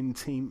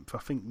 19th. I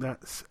think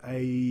that's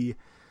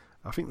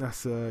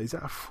is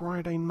that a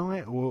Friday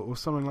night or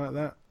something like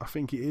that? I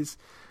think it is.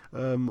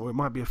 Or it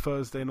might be a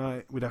Thursday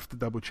night. We'd have to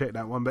double check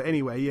that one. But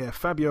anyway, yeah,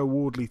 Fabio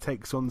Wardley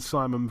takes on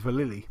Simon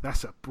Vallily.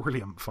 That's a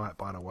brilliant fight,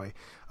 by the way.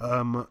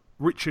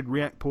 Richard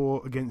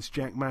Riakpo against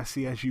Jack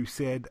Massey, as you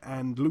said,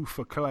 and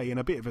Luther Clay in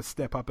a bit of a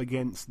step up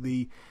against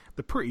the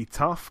pretty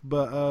tough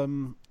but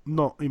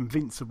not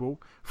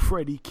invincible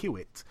Freddie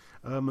Kiewit.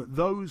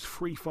 Those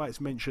 3 fights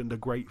mentioned are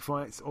great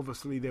fights.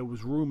 Obviously, there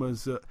was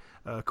rumours that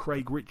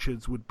Craig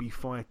Richards would be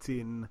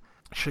fighting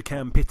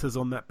Shakan Pitters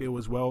on that bill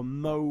as well.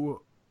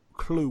 No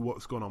clue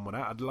what's gone on with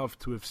that. I'd love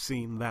to have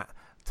seen that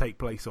take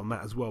place on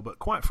that as well, but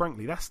quite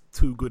frankly, that's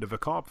too good of a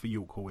card for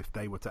York Hall if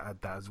they were to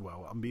add that as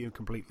well. I'm being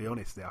completely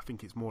honest there. I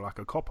think it's more like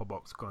a copper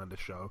box kind of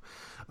show.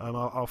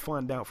 I'll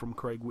find out from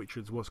Craig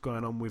Richards what's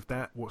going on with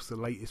that, what's the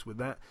latest with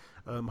that.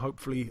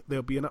 Hopefully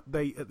there'll be an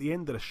update at the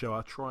end of the show.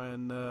 I'll try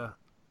and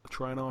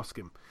ask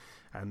him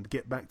and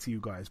get back to you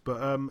guys,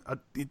 but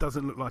it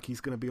doesn't look like he's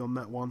going to be on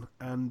that one.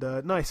 And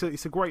no,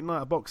 it's a great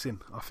night of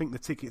boxing. I think the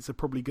tickets are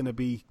probably going to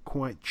be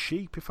quite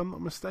cheap, if I'm not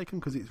mistaken,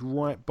 because it's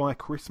right by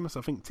Christmas.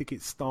 I think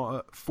tickets start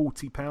at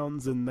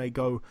 £40 and they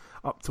go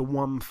up to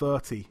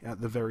 $130 at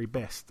the very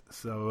best.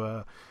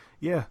 So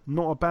yeah,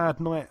 not a bad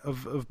night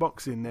of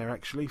boxing there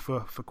actually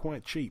for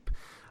quite cheap.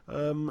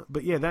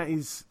 But yeah,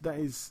 that's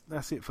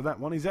it for that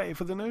one. Is that it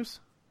for the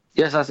news?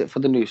 Yes, that's it for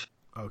the news.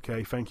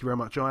 Okay, thank you very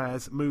much,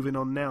 Ayaz. Moving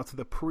on now to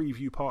the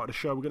preview part of the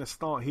show. We're going to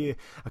start here,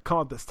 a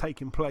card that's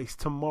taking place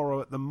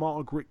tomorrow at the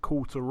Margaret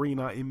Court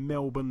Arena in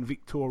Melbourne,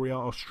 Victoria,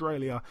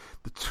 Australia.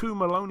 The two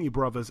Maloney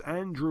brothers,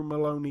 Andrew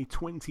Maloney,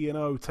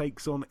 20-0,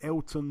 takes on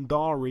Elton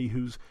Dari,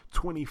 who's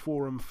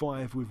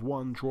 24-5 with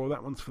 1 draw.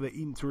 That one's for the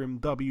interim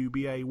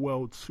WBA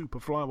World Super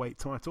Flyweight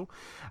title.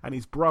 And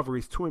his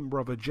twin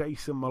brother,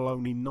 Jason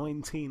Maloney,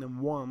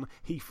 19-1.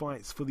 He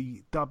fights for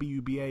the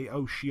WBA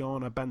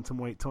Oceania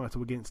Bantamweight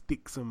title against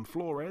Dixon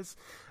Flores.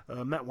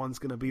 That one's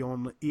going to be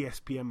on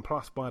ESPN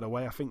Plus, by the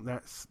way. I think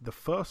that's the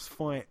first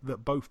fight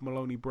that both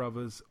Maloney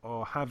brothers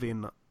are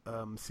having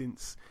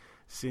since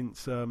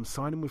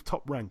signing with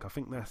Top Rank. I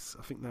think that's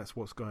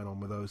what's going on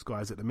with those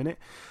guys at the minute.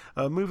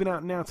 Moving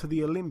out now to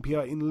the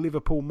Olympia in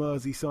Liverpool,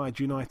 Merseyside,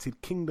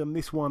 United Kingdom.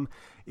 This one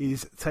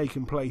is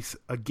taking place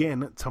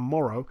again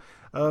tomorrow.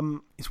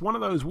 It's one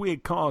of those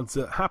weird cards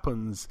that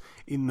happens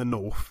in the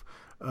north.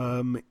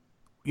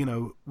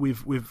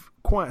 With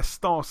quite a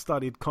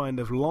star-studded kind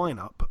of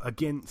lineup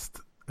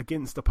against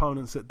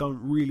opponents that don't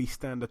really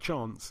stand a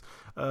chance.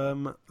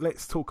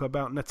 Let's talk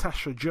about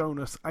Natasha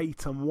Jonas,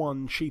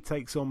 8-1. She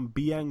takes on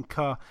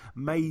Bianca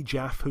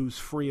Majaf, who's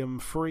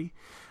 3-3.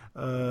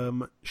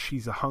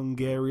 She's a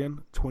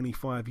Hungarian,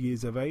 25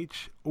 years of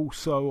age.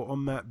 Also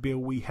on that bill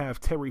we have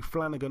Terry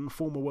Flanagan,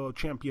 former world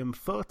champion,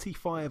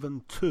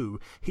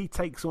 35-2. He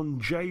takes on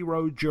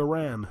Jairo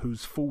Duran,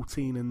 who's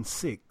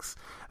 14-6.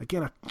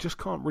 Again, I just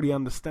can't really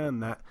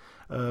understand that.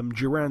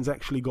 Duran's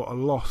actually got a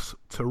loss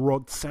to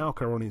Rod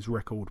Sauker on his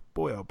record.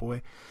 Boy, oh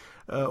boy.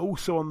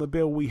 Also on the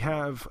bill we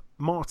have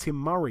Martin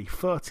Murray,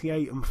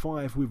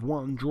 38-5 with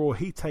 1 draw.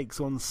 He takes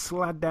on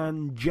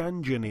Sladan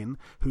Janjanin,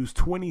 who's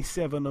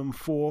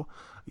 27-4.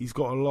 He's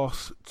got a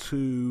loss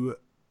to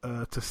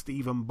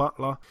Stephen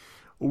Butler.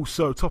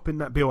 Also topping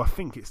that bill, I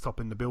think it's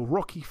topping the bill,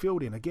 Rocky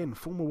Fielding, again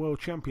former world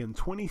champion,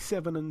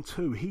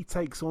 27-2. He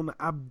takes on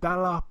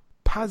Abdallah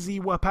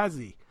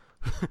Paziwapazi,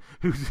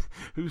 who's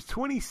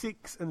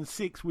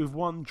 26-6 with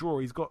 1 draw.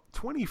 He's got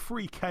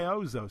 23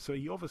 KOs though, so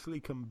he obviously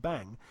can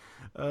bang.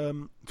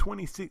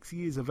 26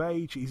 years of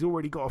age. He's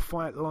already got a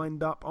fight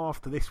lined up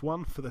after this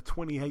one for the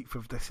 28th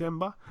of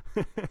December.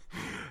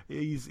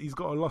 He's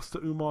got a loss to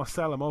Umar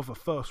Salamov, a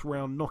first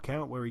round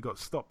knockout where he got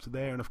stopped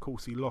there, and of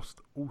course he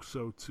lost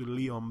also to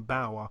Leon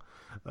Bauer.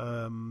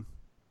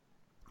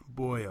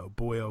 Boy, oh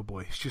boy, oh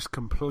boy. It's just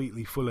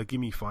completely full of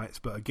gimme fights,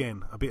 but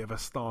again, a bit of a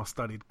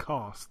star-studded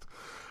cast.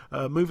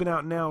 Moving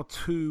out now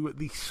to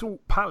the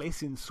Salt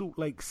Palace in Salt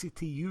Lake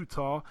City,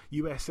 Utah,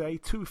 USA.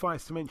 2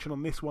 fights to mention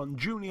on this one.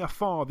 Junior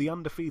Farr, the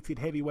undefeated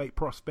heavyweight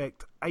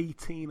prospect,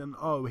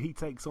 18-0. He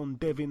takes on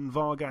Devin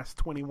Vargas,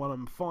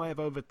 21-5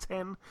 over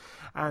 10.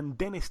 And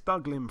Dennis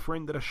Duglin,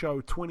 friend of the show,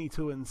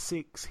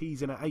 22-6.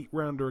 He's in an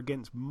 8-rounder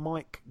against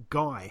Mike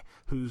Guy,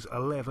 who's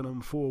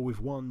 11-4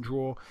 with 1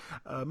 draw.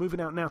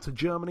 Moving out now to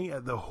Germany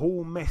at the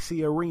Hall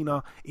Messi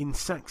Arena in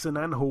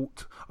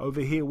Saxon-Anhalt.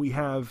 Over here we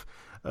have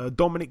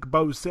Dominic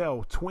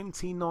Bozell,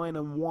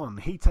 29-1.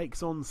 He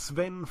takes on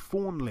Sven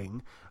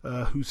Fornling,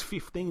 who's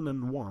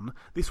 15-1.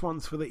 This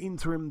one's for the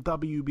interim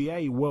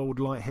WBA World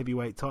Light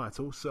Heavyweight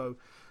title. So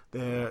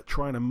they're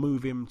trying to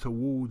move him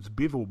towards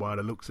Bivol by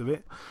the looks of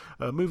it.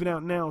 Moving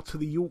out now to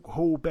the York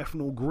Hall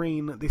Bethnal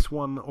Green. This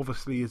one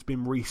obviously has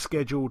been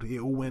rescheduled. It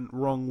all went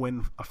wrong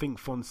when I think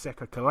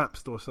Fonseca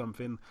collapsed or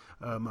something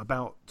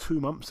about 2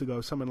 months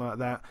ago, something like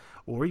that,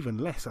 or even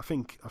less. I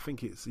think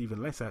it's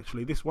even less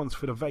actually. This one's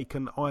for the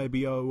vacant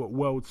IBO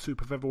World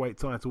Super Featherweight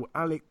title.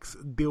 Alex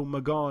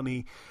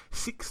Dilmagani,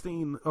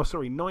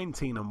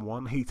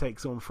 19-1. He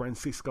takes on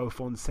Francisco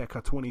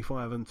Fonseca,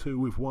 25-2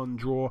 with one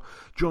draw.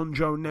 John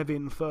Joe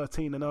Nevin,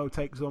 13-0,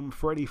 takes on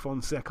Freddie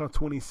Fonseca,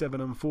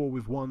 27-4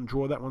 with one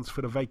draw. That one's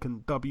for the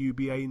vacant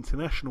WBA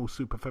International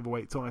Super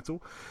Featherweight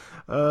title.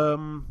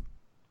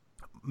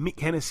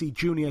 Mick Hennessy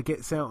Jr.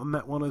 gets out on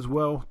that one as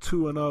well,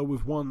 2-0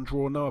 with one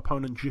draw, no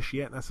opponent just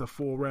yet. That's a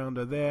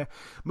 4-rounder there.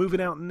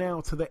 Moving out now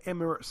to the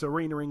Emirates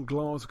Arena in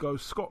Glasgow,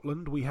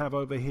 Scotland. We have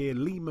over here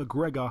Lee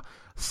McGregor,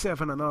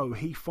 7-0.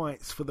 He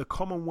fights for the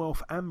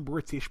Commonwealth and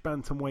British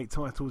bantamweight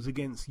titles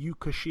against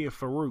Yukashir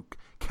Farouk.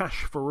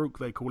 Cash Farouk,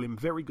 they call him.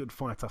 Very good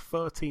fighter,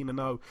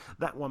 13-0.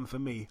 That one for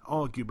me,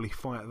 arguably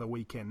fight of the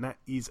weekend. That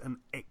is an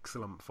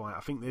excellent fight. I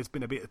think there's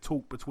been a bit of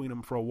talk between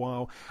them for a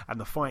while, and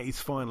the fight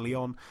is finally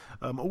on.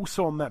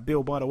 Also on that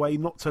bill, by the way,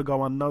 not to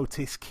go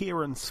unnoticed,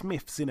 Kieran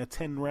Smith's in a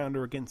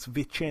 10-rounder against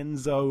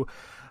Vincenzo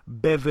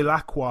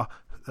Bevilacqua.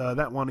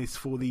 That one is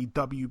for the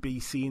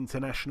WBC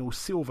International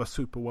Silver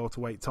Super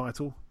Welterweight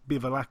title.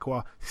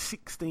 Bevilacqua,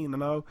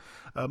 16-0.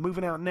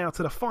 Moving out now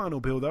to the final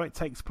bill, though. It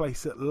takes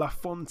place at La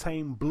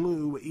Fontaine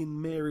Bleu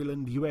in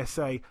Maryland,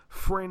 USA.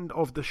 Friend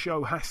of the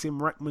show,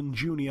 Hassim Rahman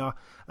Jr.,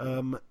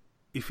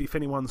 if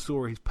anyone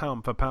saw his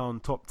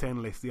pound-for-pound top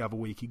 10 list the other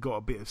week, he got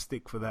a bit of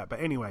stick for that. But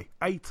anyway,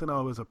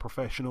 8-0 as a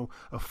professional,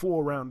 a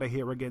 4-rounder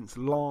here against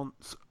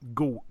Lance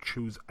Gulch,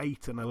 who's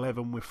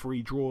 8-11 with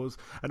 3 draws.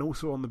 And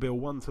also on the bill,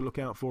 one to look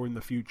out for in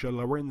the future,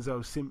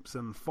 Lorenzo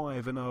Simpson,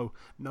 5-0,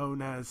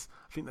 known as,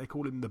 I think they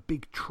call him the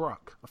Big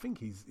Truck. I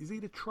think is he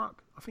the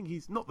Truck? I think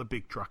he's not the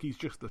Big Truck, he's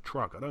just the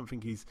Truck. I don't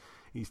think he's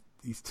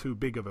too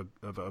big of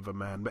a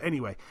man. But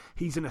anyway,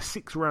 he's in a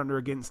 6-rounder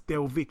against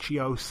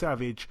Delvicio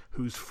Savage,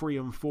 who's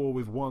 3-4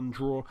 with one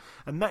draw.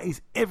 And that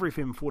is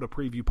everything for the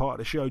preview part of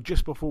the show.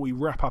 Just before we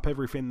wrap up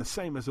everything, the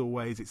same as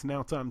always, it's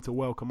now time to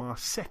welcome our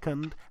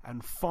second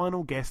and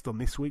final guest on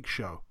this week's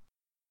show.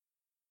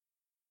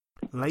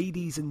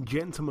 Ladies and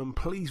gentlemen,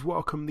 please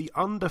welcome the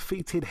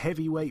undefeated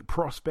heavyweight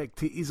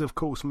prospect. It is, of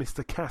course,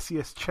 Mr.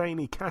 Cassius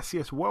Chaney.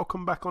 Cassius,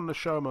 welcome back on the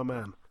show, my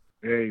man.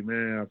 Hey,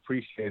 man, I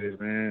appreciate it,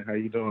 man. How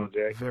you doing,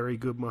 Jack? Very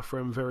good, my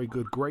friend, very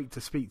good. Great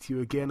to speak to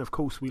you again. Of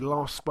course, we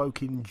last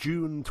spoke in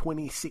June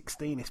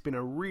 2016. It's been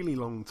a really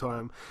long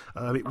time.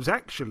 It was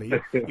actually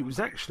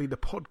the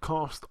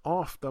podcast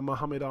after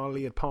Muhammad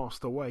Ali had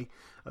passed away.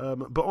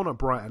 But on a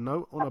brighter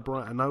note,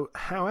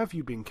 how have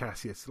you been,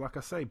 Cassius? Like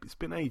I say, it's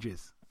been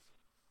ages.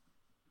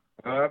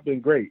 I've been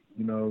great,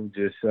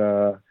 just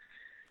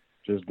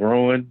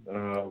growing,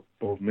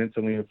 both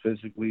mentally and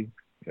physically.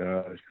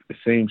 It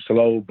seems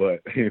slow,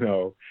 but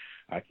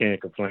I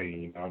can't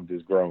complain. I'm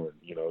just growing,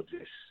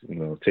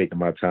 taking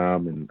my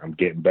time, and I'm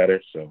getting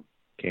better. So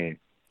I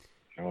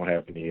don't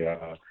have any,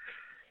 I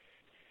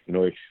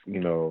don't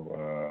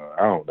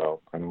know.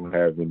 I don't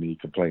have any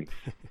complaints.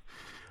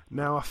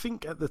 Now, I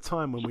think at the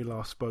time when we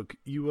last spoke,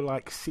 you were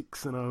like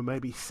 6-0,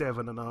 maybe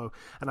 7-0.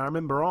 And I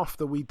remember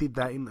after we did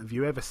that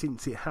interview, ever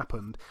since it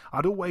happened,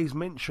 I'd always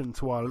mention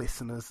to our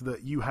listeners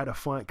that you had a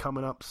fight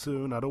coming up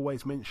soon. I'd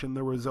always mention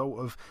the result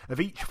of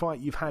each fight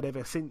you've had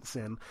ever since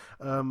then.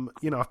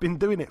 I've been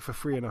doing it for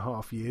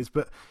 3.5 years,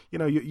 but,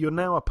 you're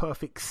now a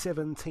perfect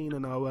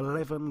 17-0,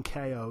 11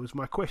 KOs.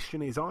 My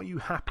question is, are you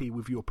happy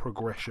with your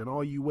progression?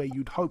 Are you where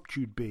you'd hoped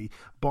you'd be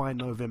by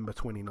November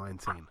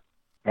 2019?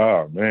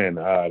 Oh, man,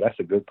 that's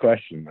a good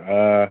question.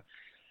 I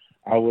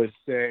would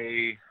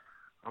say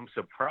I'm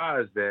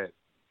surprised at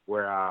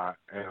where I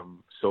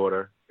am, sort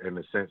of, in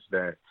the sense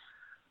that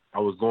I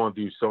was going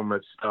through so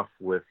much stuff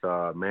with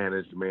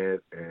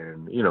management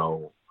and,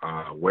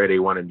 where they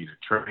wanted me to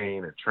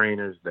train and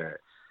trainers, that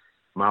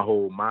my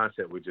whole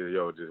mindset was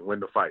just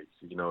win the fights.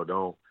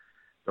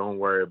 Don't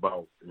worry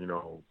about,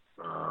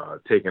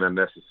 taking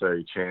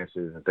unnecessary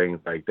chances and things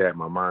like that.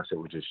 My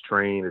mindset was just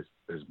train as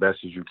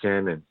best as you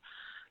can and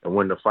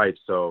win the fight.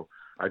 So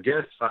I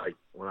guess,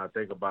 when I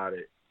think about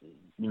it,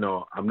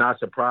 I'm not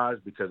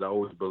surprised because I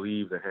always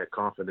believed and had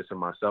confidence in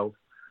myself.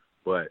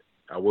 But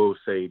I will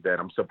say that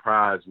I'm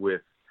surprised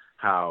with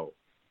how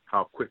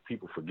quick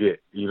people forget,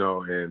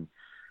 and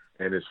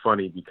it's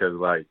funny because,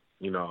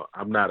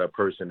 I'm not a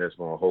person that's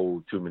going to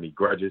hold too many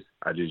grudges.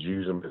 I just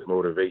use them as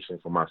motivation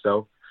for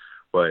myself.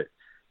 But,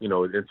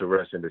 it's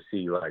interesting to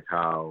see,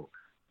 how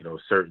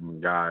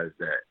certain guys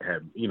that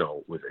have,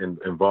 was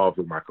involved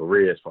with my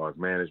career as far as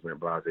management,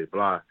 blah, blah,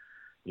 blah,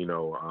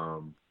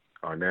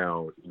 are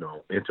now,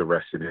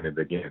 interested in it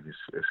again.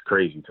 It's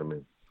crazy to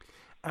me.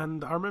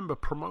 And I remember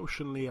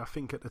promotionally, I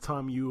think at the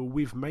time you were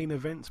with Main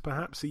Events,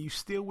 perhaps. Are you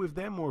still with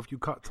them, or have you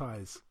cut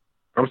ties?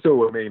 I'm still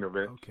with Main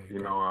Events. Okay.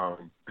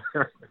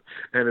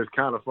 And it's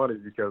kind of funny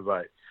because,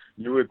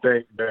 you would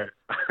think that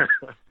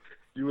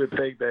in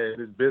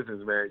this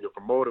business, man, your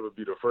promoter would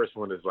be the first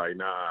one that's like,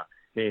 nah,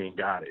 he ain't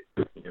got it.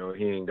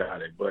 He ain't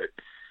got it. But,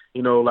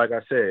 like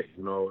I said,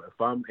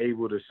 if I'm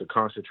able to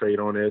concentrate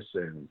on this,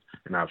 and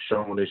I've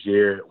shown this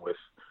year with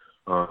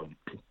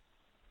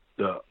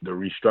the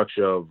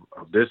restructure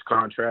of this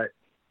contract,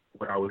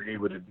 what I was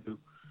able to do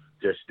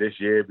just this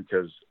year,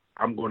 because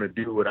I'm going to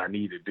do what I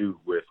need to do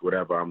with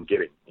whatever I'm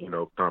getting,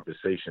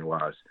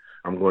 compensation-wise.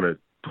 I'm going to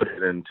put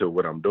it into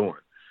what I'm doing.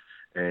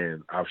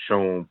 And I've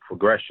shown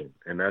progression,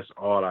 and that's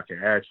all I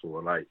can ask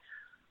for. Like,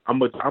 I'm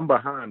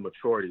behind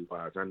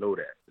maturity-wise. I know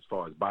that, as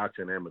far as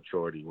boxing and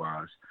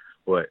maturity-wise.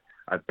 But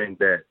I think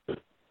that,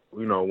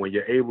 when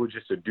you're able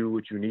just to do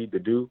what you need to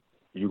do,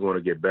 you're going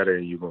to get better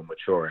and you're going to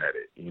mature at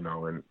it,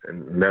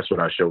 and that's what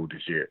I showed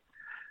this year.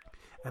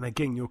 And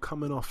again, you're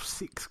coming off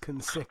 6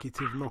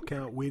 consecutive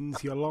knockout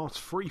wins. Your last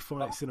 3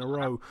 fights in a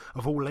row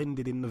have all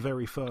ended in the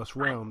very first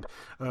round.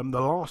 The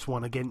last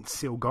one against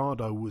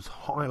Silgado was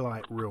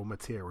highlight reel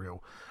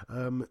material.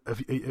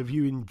 Have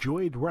you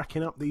enjoyed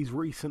racking up these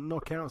recent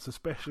knockouts,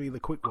 especially the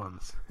quick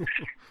ones?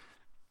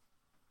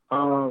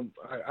 I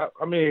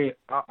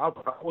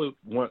would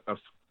want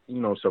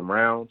some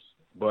rounds,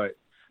 but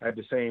at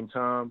the same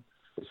time,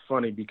 it's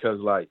funny because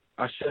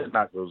I should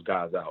knock those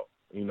guys out,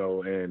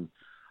 and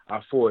I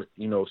fought,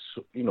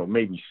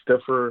 maybe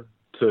stiffer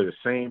to the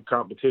same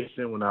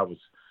competition when I was,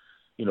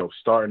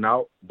 starting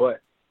out,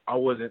 but I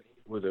wasn't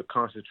able to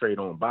concentrate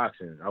on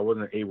boxing. I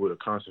wasn't able to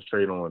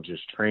concentrate on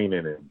just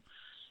training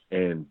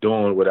and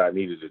doing what I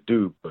needed to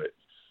do. But,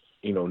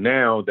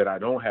 now that I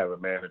don't have a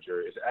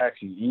manager, it's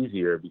actually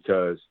easier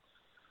because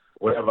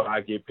whatever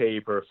I get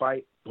paid per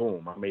fight,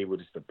 boom, I'm able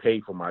just to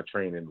pay for my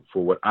training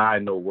for what I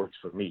know works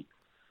for me.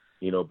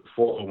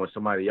 Before, when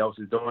somebody else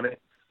is doing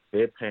it,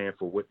 they're paying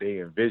for what they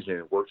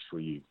envision works for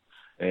you.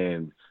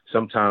 And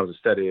sometimes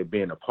instead of it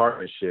being a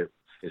partnership,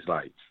 it's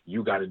like,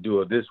 you got to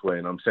do it this way.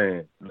 And I'm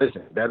saying,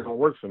 listen, that don't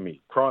work for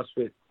me.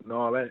 CrossFit and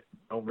all that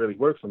don't really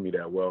work for me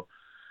that well.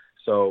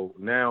 So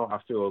now I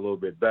feel a little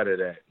bit better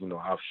that,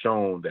 I've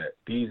shown that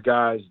these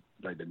guys,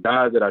 like the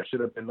guys that I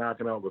should have been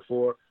knocking out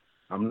before,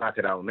 I'm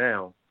knocking out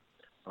now.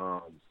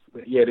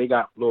 But yeah, they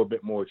got a little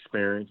bit more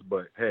experience,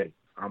 but hey,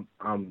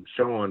 I'm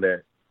showing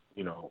that,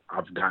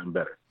 I've gotten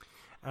better.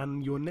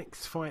 And your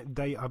next fight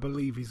date, I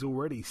believe, is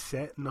already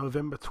set,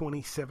 November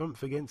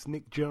 27th against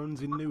Nick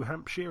Jones in New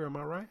Hampshire, am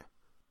I right?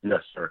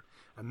 Yes, sir.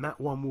 And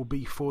that one will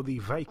be for the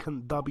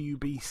vacant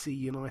WBC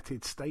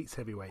United States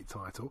heavyweight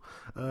title.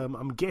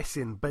 I'm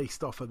guessing,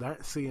 based off of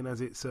that, seeing as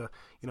it's a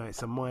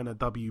minor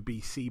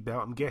WBC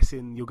bout, I'm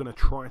guessing you're going to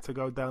try to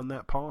go down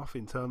that path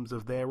in terms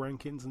of their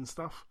rankings and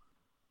stuff?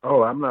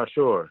 Oh, I'm not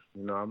sure.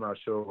 I'm not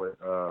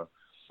sure.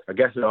 I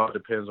guess it all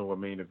depends on what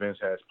Main Events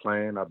has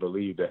planned. I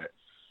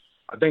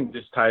think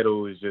this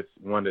title is just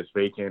one that's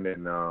vacant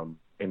in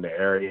the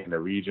area, in the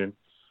region.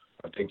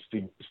 I think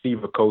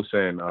Steve Acosta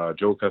and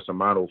Joe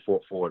Casamano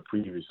fought for it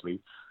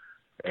previously.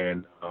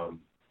 And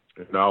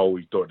I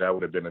always thought that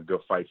would have been a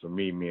good fight for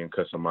me and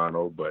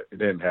Casamano, but it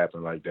didn't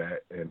happen like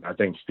that. And I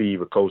think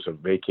Steve Acosta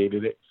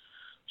vacated it.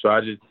 So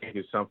I just think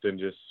it's something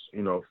just,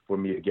 for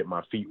me to get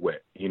my feet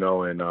wet,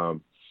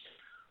 and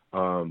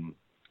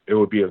it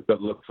would be a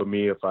good look for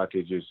me if I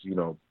could just,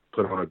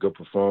 put on a good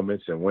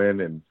performance and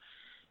win and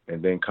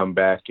then come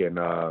back and,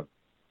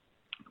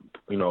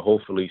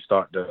 hopefully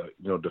start to,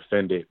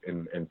 defend it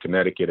in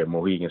Connecticut at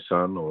Mohegan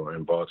Sun or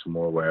in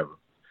Baltimore, wherever.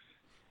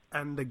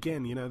 And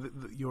again,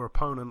 your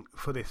opponent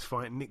for this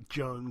fight, Nick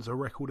Jones, a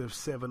record of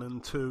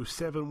 7-2,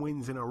 7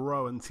 wins in a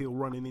row until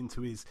running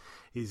into his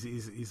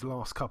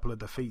last couple of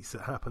defeats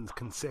that happened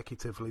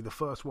consecutively. The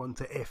first one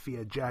to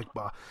Efe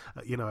Ajagba,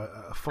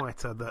 a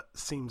fighter that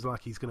seems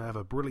like he's going to have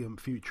a brilliant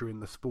future in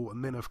the sport.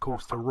 And then, of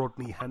course, to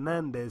Rodney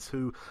Hernandez,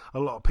 who a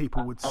lot of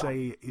people would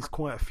say is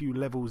quite a few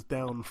levels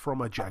down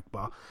from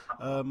Ajagba.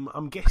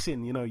 I'm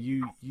guessing, you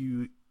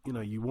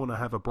want to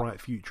have a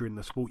bright future in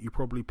the sport. You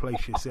probably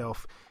place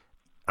yourself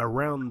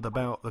around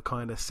about the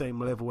kind of same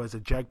level as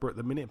Ajagba at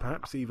the minute,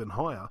 perhaps even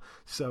higher.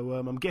 So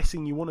I'm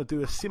guessing you want to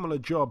do a similar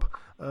job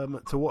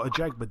to what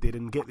Ajagba did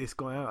and get this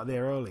guy out of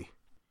there early.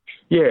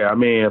 Yeah, I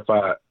mean, if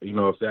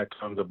that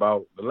comes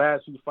about, the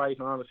last 2 fights,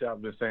 honestly,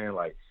 I've been saying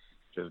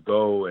just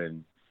go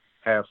and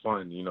have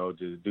fun,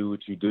 just do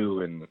what you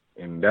do,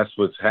 and that's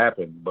what's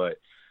happened. But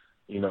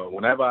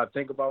whenever I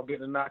think about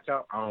getting a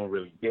knockout, I don't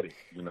really get it.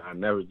 I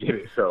never get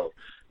it. So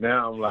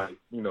now I'm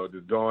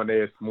just going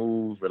there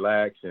smooth,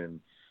 relax, and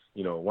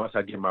once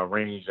I get my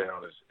range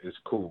down, it's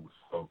cool.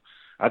 So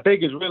I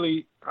think it's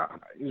really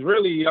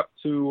up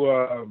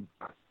to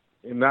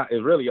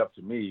it's really up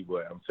to me,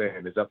 but I'm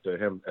saying it's up to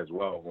him as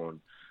well on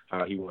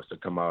how he wants to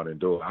come out and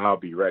do it. I'll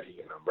be ready,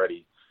 and I'm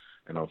ready,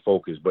 and I'm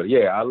focused. But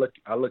yeah, I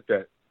looked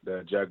at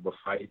the Ajagba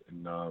fight,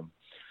 and I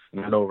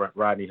know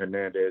Rodney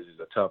Hernandez is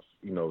a tough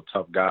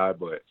guy,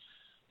 but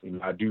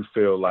I do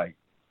feel like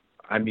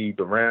I need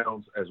the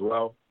rounds as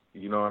well.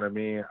 You know what I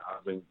mean?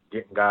 I've been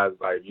getting guys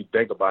if you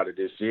think about it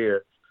this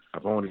year,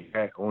 I've only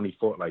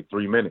fought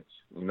 3 minutes,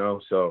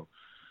 so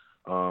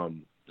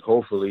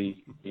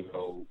hopefully,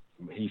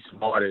 he's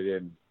smarter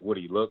than what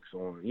he looks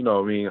on,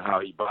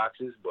 how he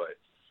boxes, but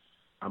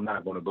I'm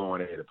not going to go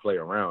in there to play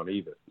around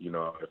either. You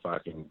know, if I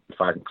can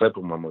clip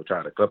him, I'm going to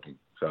try to clip him.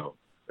 So,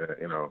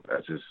 you know,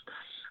 that's just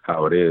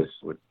how it is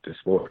with the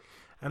sport.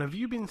 And have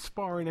you been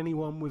sparring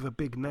anyone with a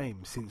big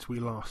name since we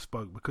last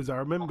spoke? Because I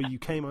remember you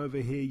came over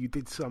here, you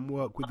did some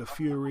work with the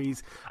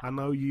Furies. I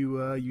know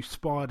you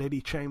sparred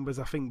Eddie Chambers,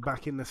 I think,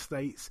 back in the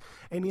States.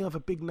 Any other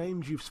big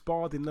names you've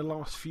sparred in the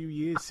last few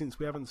years since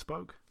we haven't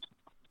spoke?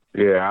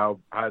 Yeah,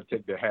 I'll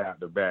take the hat out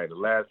the bag. The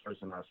last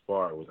person I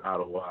sparred was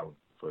Otto Wallin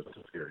for the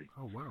Fury.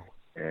 Oh, wow.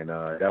 And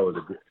that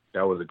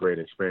was a great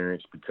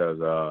experience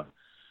because,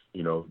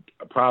 you know,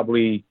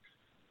 probably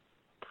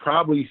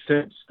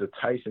since the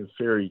Tyson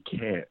Fury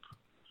camp,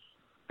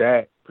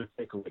 that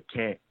particular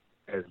camp,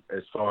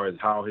 as far as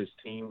how his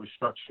team was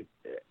structured,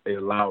 it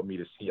allowed me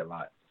to see a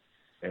lot.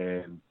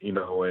 And, you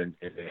know, and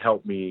it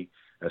helped me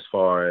as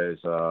far as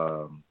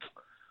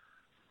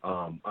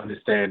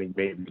understanding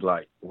maybe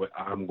like what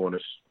I'm going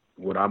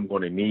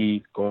to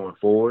need going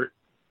forward,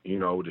 you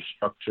know, the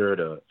structure,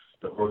 the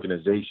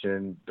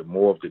organization, the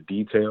more of the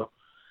detail.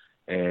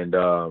 And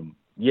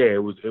yeah,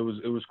 it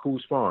was cool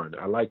sparring.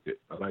 I liked it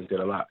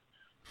a lot.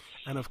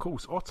 And of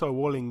course, Otto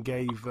Wallin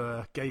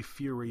gave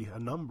Fury a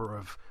number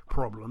of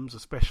problems,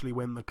 especially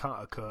when the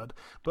cut occurred.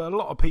 But a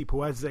lot of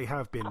people, as they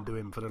have been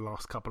doing for the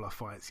last couple of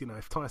fights, you know,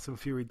 if Tyson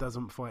Fury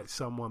doesn't fight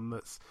someone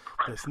that's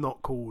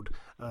not called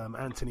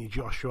Anthony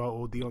Joshua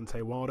or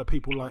Deontay Wilder,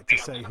 people like to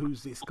say,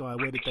 "Who's this guy?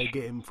 Where did they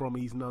get him from?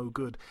 He's no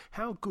good."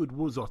 How good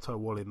was Otto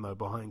Wallin though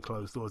behind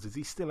closed doors? Is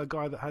he still a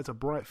guy that has a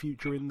bright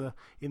future in the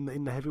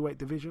heavyweight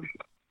division?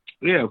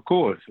 Yeah, of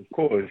course.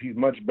 He's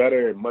much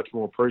better and much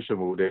more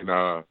personable than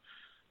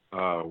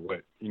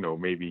what, you know,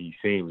 maybe he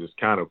seems. It's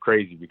kind of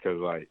crazy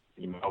because, like,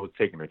 you know, I was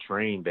taking a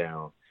train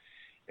down,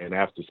 and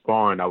after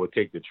sparring, I would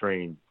take the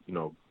train, you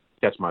know,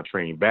 catch my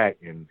train back,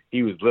 and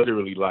he was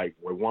literally, like,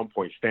 at one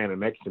point standing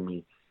next to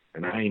me,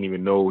 and I didn't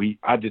even know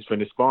I just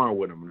finished sparring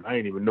with him, and I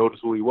didn't even notice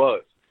who he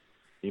was,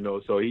 you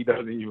know, so he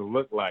doesn't even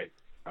look like,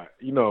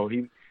 you know,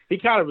 he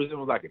kind of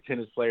resembles like a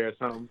tennis player or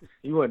something.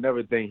 You would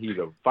never think he's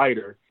a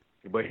fighter,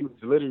 but he was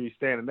literally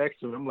standing next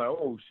to him. I'm like,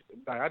 oh,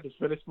 I just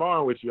finished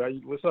sparring with you.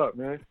 What's up,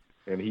 man?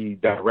 And he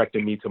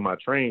directed me to my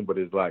train, but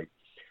it's like,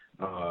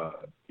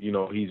 you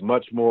know, he's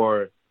much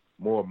more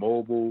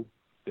mobile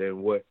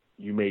than what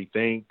you may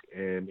think.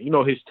 And, you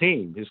know, his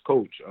team, his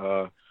coach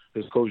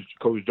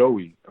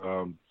Joey,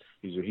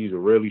 he's a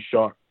really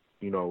sharp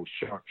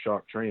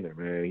trainer,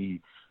 man.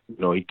 He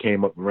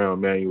came up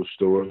around Manuel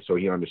Stewart, so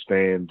he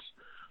understands,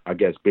 I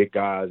guess, big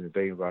guys and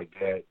things like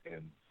that.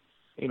 And,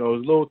 you know,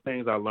 there's little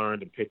things I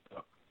learned and picked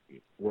up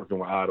working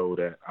with Otto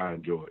that I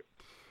enjoyed.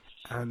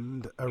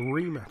 And a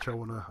rematch I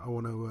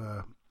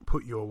wanna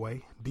put your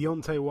way.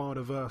 Deontay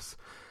Wilder versus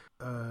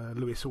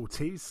Luis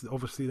Ortiz.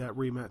 Obviously that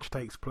rematch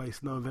takes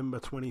place November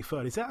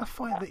 23rd. Is that a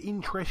fight that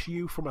interests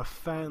you from a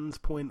fan's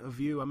point of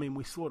view? I mean,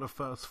 we saw the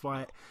first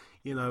fight,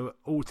 you know,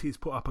 Ortiz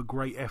put up a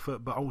great effort,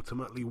 but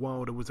ultimately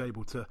Wilder was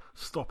able to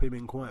stop him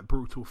in quite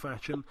brutal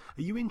fashion.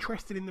 Are you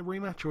interested in the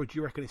rematch, or do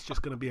you reckon it's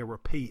just going to be a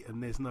repeat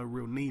and there's no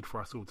real need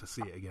for us all to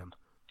see it again?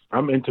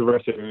 I'm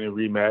interested in a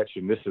rematch,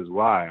 and this is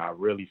why I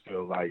really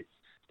feel like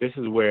this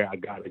is where I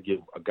got to give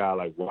a guy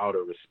like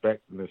Wilder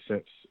respect in a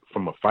sense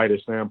from a fighter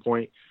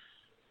standpoint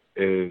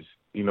is,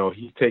 you know,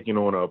 he's taking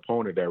on an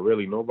opponent that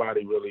really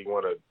nobody really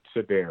want to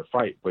sit there and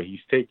fight, but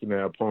he's taking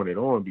that opponent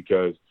on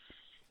because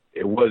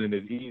it wasn't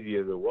as easy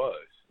as it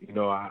was, you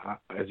know,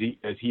 as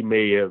he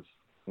may have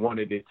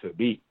wanted it to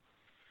be.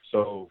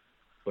 So,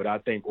 but I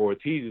think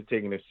Ortiz is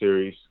taking it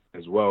serious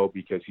as well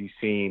because he's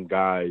seen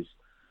guys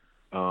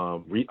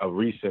of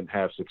recent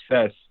have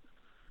success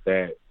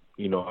that,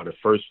 you know, are the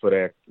first for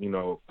that, you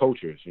know,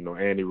 poachers, you know,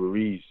 Andy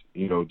Ruiz,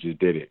 you know, just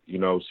did it, you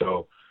know,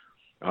 so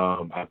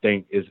I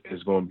think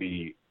it's going to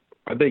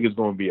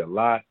be a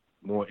lot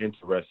more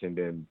interesting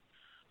than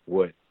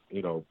what,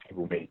 you know,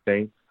 people may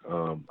think.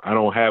 I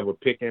don't have a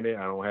pick in it.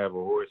 I don't have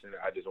a horse in it.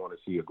 I just want to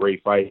see a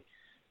great fight.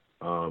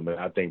 And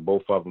I think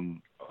both of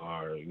them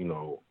are, you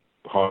know,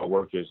 hard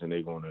workers, and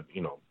they're going to,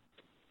 you know,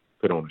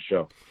 put on a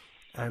show.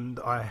 And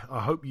I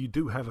hope you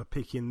do have a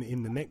pick in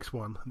the next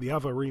one. The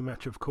other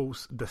rematch, of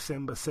course,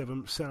 December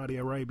 7th, Saudi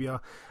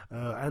Arabia,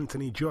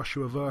 Anthony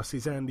Joshua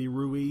versus Andy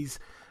Ruiz.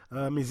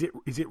 Is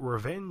it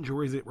revenge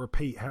or is it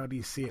repeat? How do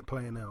you see it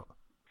playing out?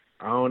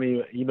 I don't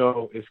even, you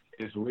know,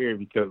 it's weird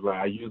because like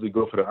I usually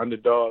go for the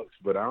underdogs,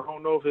 but I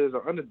don't know if there's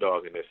an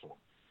underdog in this one.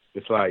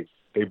 It's like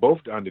they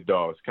both the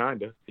underdogs,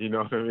 kind of. You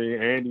know what I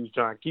mean? Andy's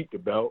trying to keep the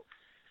belt,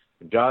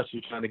 and Josh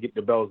is trying to get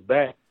the belts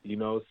back. You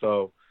know,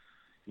 so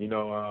you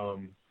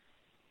know,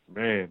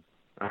 man,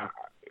 I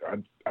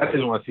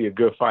just want to see a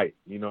good fight.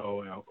 You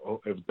know,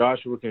 if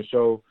Joshua can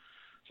show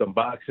some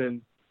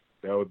boxing,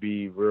 that would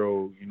be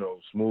real, you know,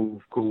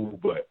 smooth, cool.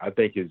 But I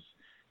think his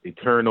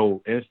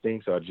eternal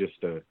instincts are just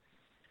to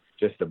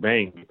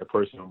bang the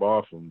person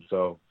off him.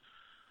 So,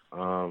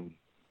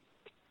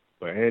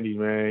 but Andy,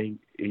 man,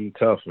 he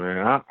tough, man.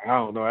 I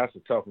don't know. That's a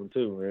tough one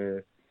too,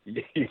 man.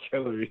 You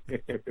killing me.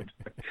 Yeah,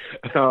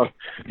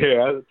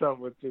 that's a tough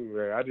one too,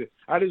 man.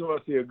 I just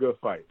want to see a good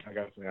fight. Like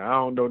I said, I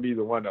don't know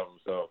neither one of them,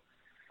 so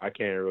I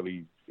can't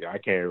really I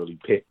can't really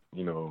pick,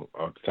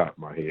 off the top of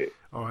my head.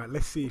 All right,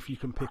 let's see if you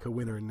can pick a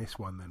winner in this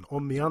one then.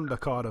 On the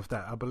undercard of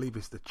that, I believe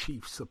it's the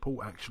Chiefs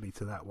support actually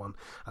to that one.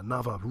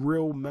 Another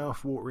real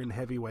mouth-watering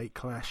heavyweight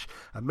clash.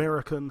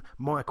 American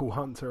Michael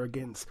Hunter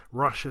against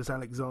Russia's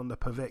Alexander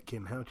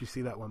Povetkin. How do you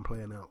see that one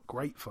playing out?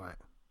 Great fight.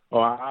 Oh,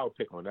 I'll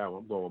pick on that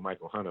one. I'm going with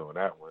Michael Hunter on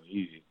that one.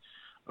 Easy.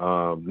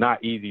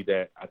 Not easy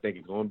that I think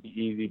it's going to be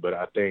easy, but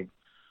I think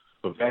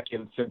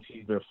Povetkin, since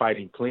he's been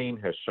fighting clean,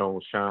 has shown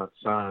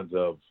signs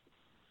of,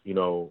 he's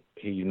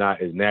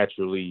not as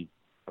naturally,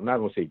 I'm not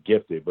going to say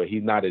gifted, but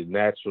he's not as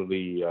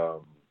naturally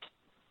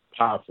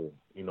powerful,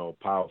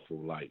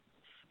 like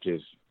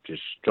just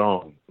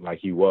strong like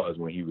he was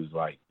when he was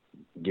like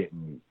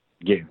getting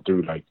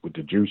through like with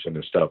the juicing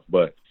and stuff.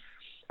 But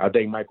I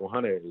think Michael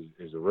Hunter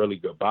is a really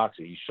good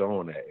boxer. He's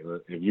showing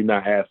that. If you're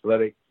not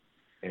athletic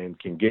and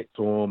can get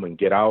to him and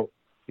get out,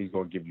 he's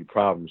going to give you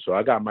problems. So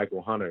I got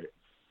Michael Hunter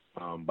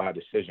by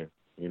decision,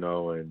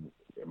 and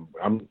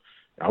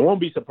I won't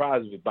be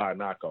surprised if it's by a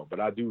knockout,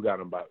 but I do got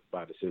him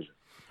by decision.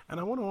 And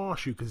I want to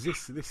ask you, because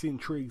this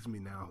intrigues me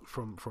now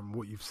from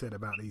what you've said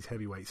about these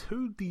heavyweights.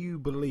 Who do you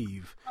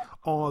believe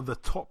are the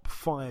top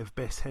 5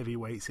 best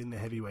heavyweights in the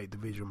heavyweight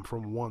division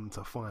from 1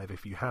 to 5,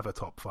 if you have a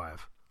top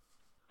 5?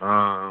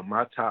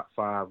 My top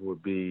 5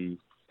 would be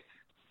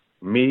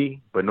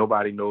me, but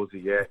nobody knows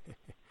it yet.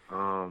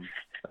 I'm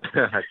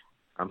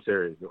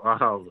serious.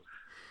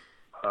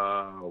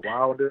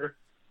 Wilder.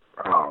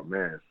 Oh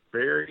man,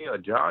 Fury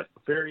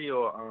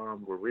or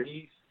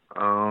Ruiz.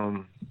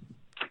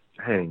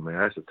 Dang man,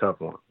 that's a tough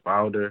one.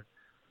 Wilder.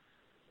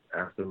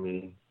 After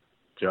me,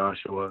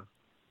 Joshua,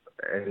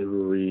 Eddie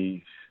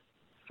Ruiz,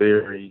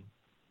 Fury,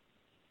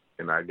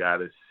 and I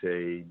gotta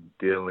say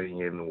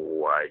Dillian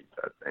White.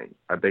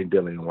 I think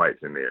Dillian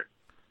White's in there.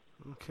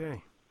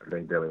 Okay. I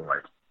think Dillian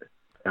White.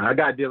 And I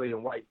got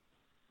Dillian White.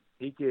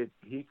 He could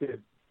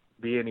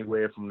be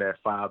anywhere from that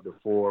 5 to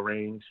 4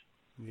 range.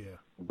 Yeah.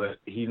 But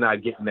he's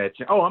not getting that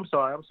chance. Oh, I'm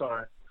sorry.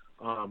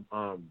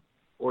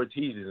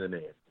 Ortiz is in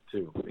there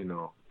too,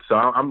 So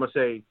I'm gonna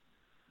say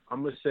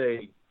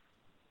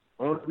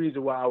only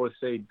reason why I would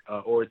say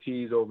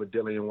Ortiz over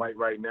Dillian White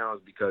right now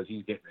is because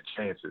he's getting the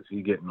chances.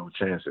 He's getting no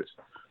chances.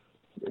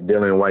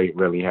 Dillian White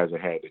really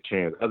hasn't had the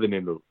chance, other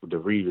than the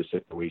Reader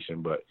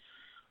situation, but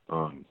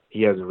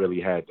he hasn't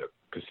really had the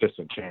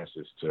consistent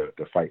chances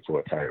to fight for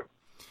a title.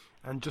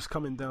 And just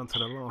coming down to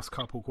the last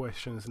couple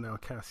questions now,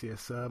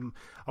 Cassius, I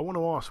want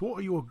to ask, what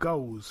are your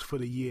goals for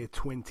the year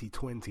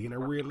 2020? In a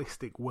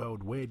realistic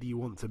world, where do you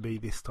want to be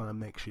this time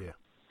next year?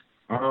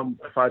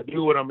 If I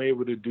do what I'm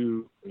able to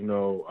do,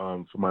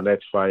 for my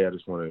next fight, I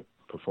just want to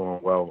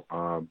perform well.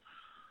 I'm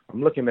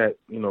looking at,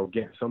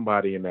 getting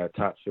somebody in that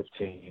top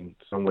 15,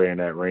 somewhere in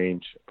that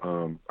range.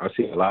 I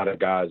see a lot of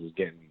guys is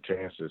getting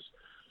chances.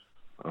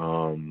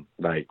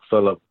 Like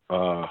Philip,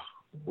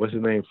 what's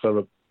his name?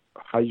 Philip,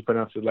 how you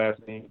pronounce his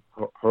last name?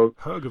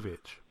 Hrgović.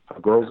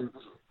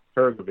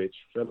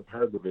 Philip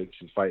Hrgović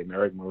is fighting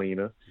Eric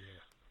Molina.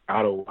 Yeah.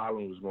 Otto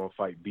Wallen was going to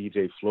fight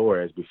B.J.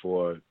 Flores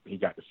before he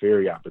got the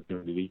Fury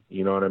opportunity.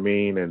 You know what I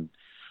mean? And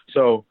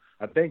so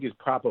I think there's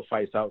proper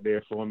fights out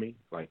there for me.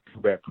 Like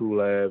Kubrat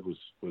Pulev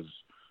was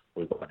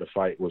about to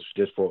fight, was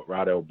just for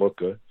Radel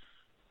Booker.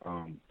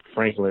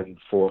 Franklin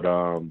fought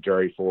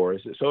Jerry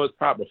Forrest. So it's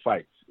proper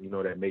fights,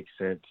 that make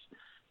sense,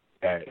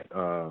 that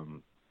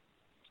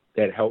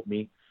help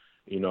me.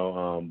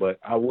 But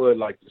I would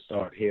like to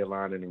start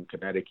headlining in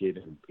Connecticut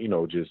and,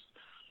 just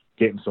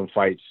getting some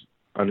fights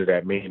under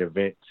that main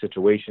event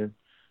situation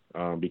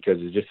because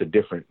it's just a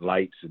different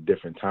lights, a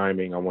different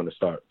timing. I want to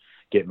start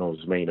getting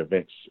those main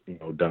events,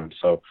 done.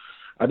 So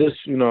I just,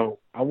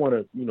 I want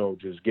to,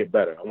 just get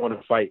better. I want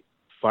to fight.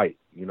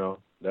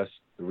 That's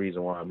the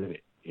reason why I'm in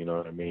it. You know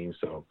what I mean?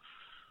 So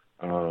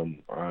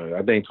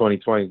I think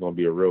 2020 is going to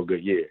be a real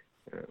good year.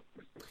 Yeah.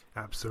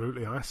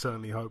 Absolutely, I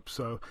certainly hope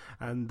so.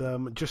 And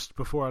just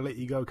before I let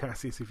you go,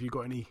 Cassius, if you've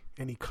got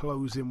any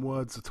closing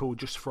words at all,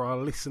 just for our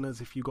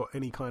listeners, if you've got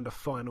any kind of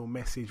final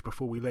message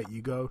before we let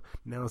you go,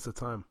 now's the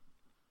time.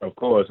 Of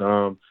course.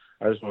 I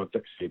just want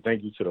to say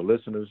thank you to the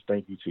listeners.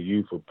 Thank you to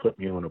you for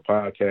putting me on the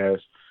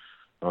podcast.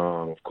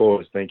 Of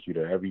course, thank you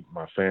to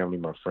my family,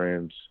 my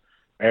friends,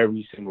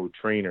 every single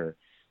trainer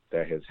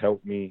that has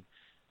helped me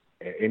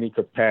at any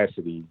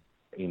capacity,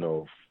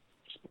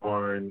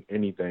 sparring,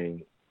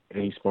 anything,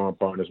 any sparring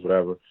partners,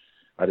 whatever.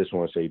 I just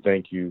want to say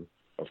thank you,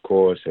 of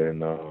course,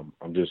 and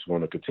I'm just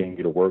going to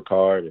continue to work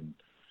hard and,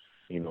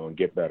 and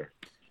get better.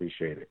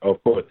 Appreciate it.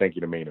 Of course, thank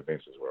you to Main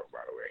Events as well, by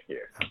the way.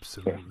 Yeah.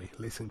 Absolutely.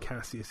 Listen,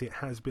 Cassius, it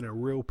has been a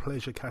real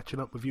pleasure catching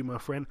up with you, my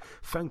friend.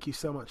 Thank you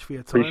so much for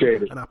your time.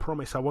 Appreciate it. And I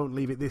promise I won't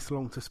leave it this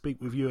long to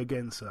speak with you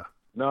again, sir.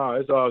 No,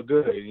 it's all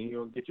good. You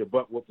don't get your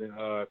butt whooped in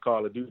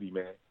Call of Duty,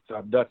 man.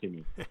 Stop ducking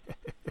me.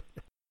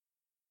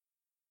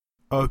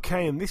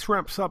 Okay, and this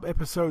wraps up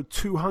episode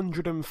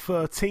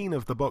 213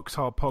 of the Box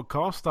Hard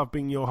Podcast. I've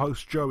been your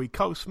host, Joey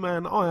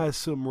Coastman. Ayaz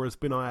Sumra has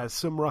been Ayaz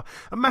Sumra.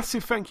 A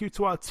massive thank you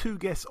to our two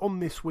guests on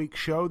this week's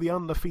show, the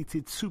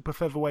undefeated super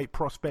featherweight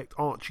prospect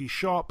Archie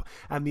Sharp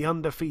and the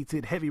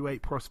undefeated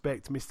heavyweight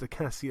prospect Mr.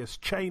 Cassius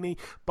Chaney.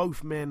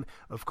 Both men,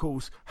 of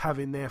course,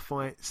 having their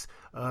fights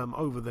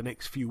over the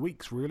next few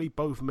weeks, really.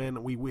 Both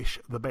men, we wish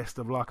the best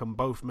of luck, and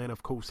both men,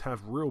 of course,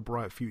 have real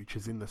bright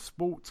futures in the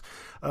sport.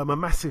 A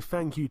massive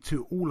thank you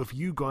to all of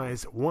you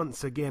guys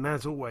once again,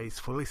 as always,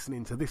 for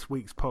listening to this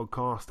week's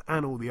podcast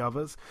and all the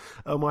others.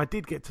 I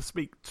did get to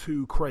speak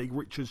to Craig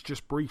Richards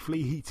just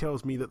briefly. He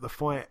tells me that the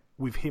fight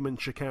with him and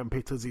Shakan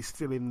Pitters is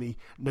still in the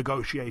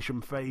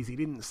negotiation phase. He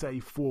didn't say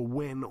for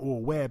when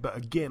or where, but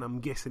again, I'm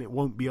guessing it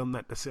won't be on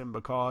that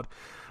December card.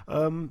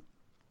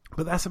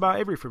 But that's about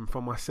everything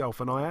from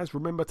myself and Ayaz.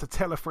 Remember to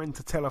tell a friend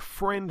to tell a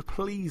friend.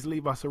 Please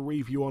leave us a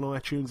review on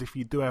iTunes if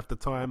you do have the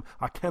time.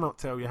 I cannot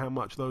tell you how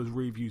much those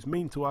reviews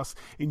mean to us.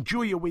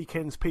 Enjoy your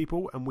weekends,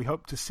 people, and we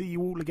hope to see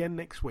you all again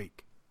next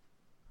week.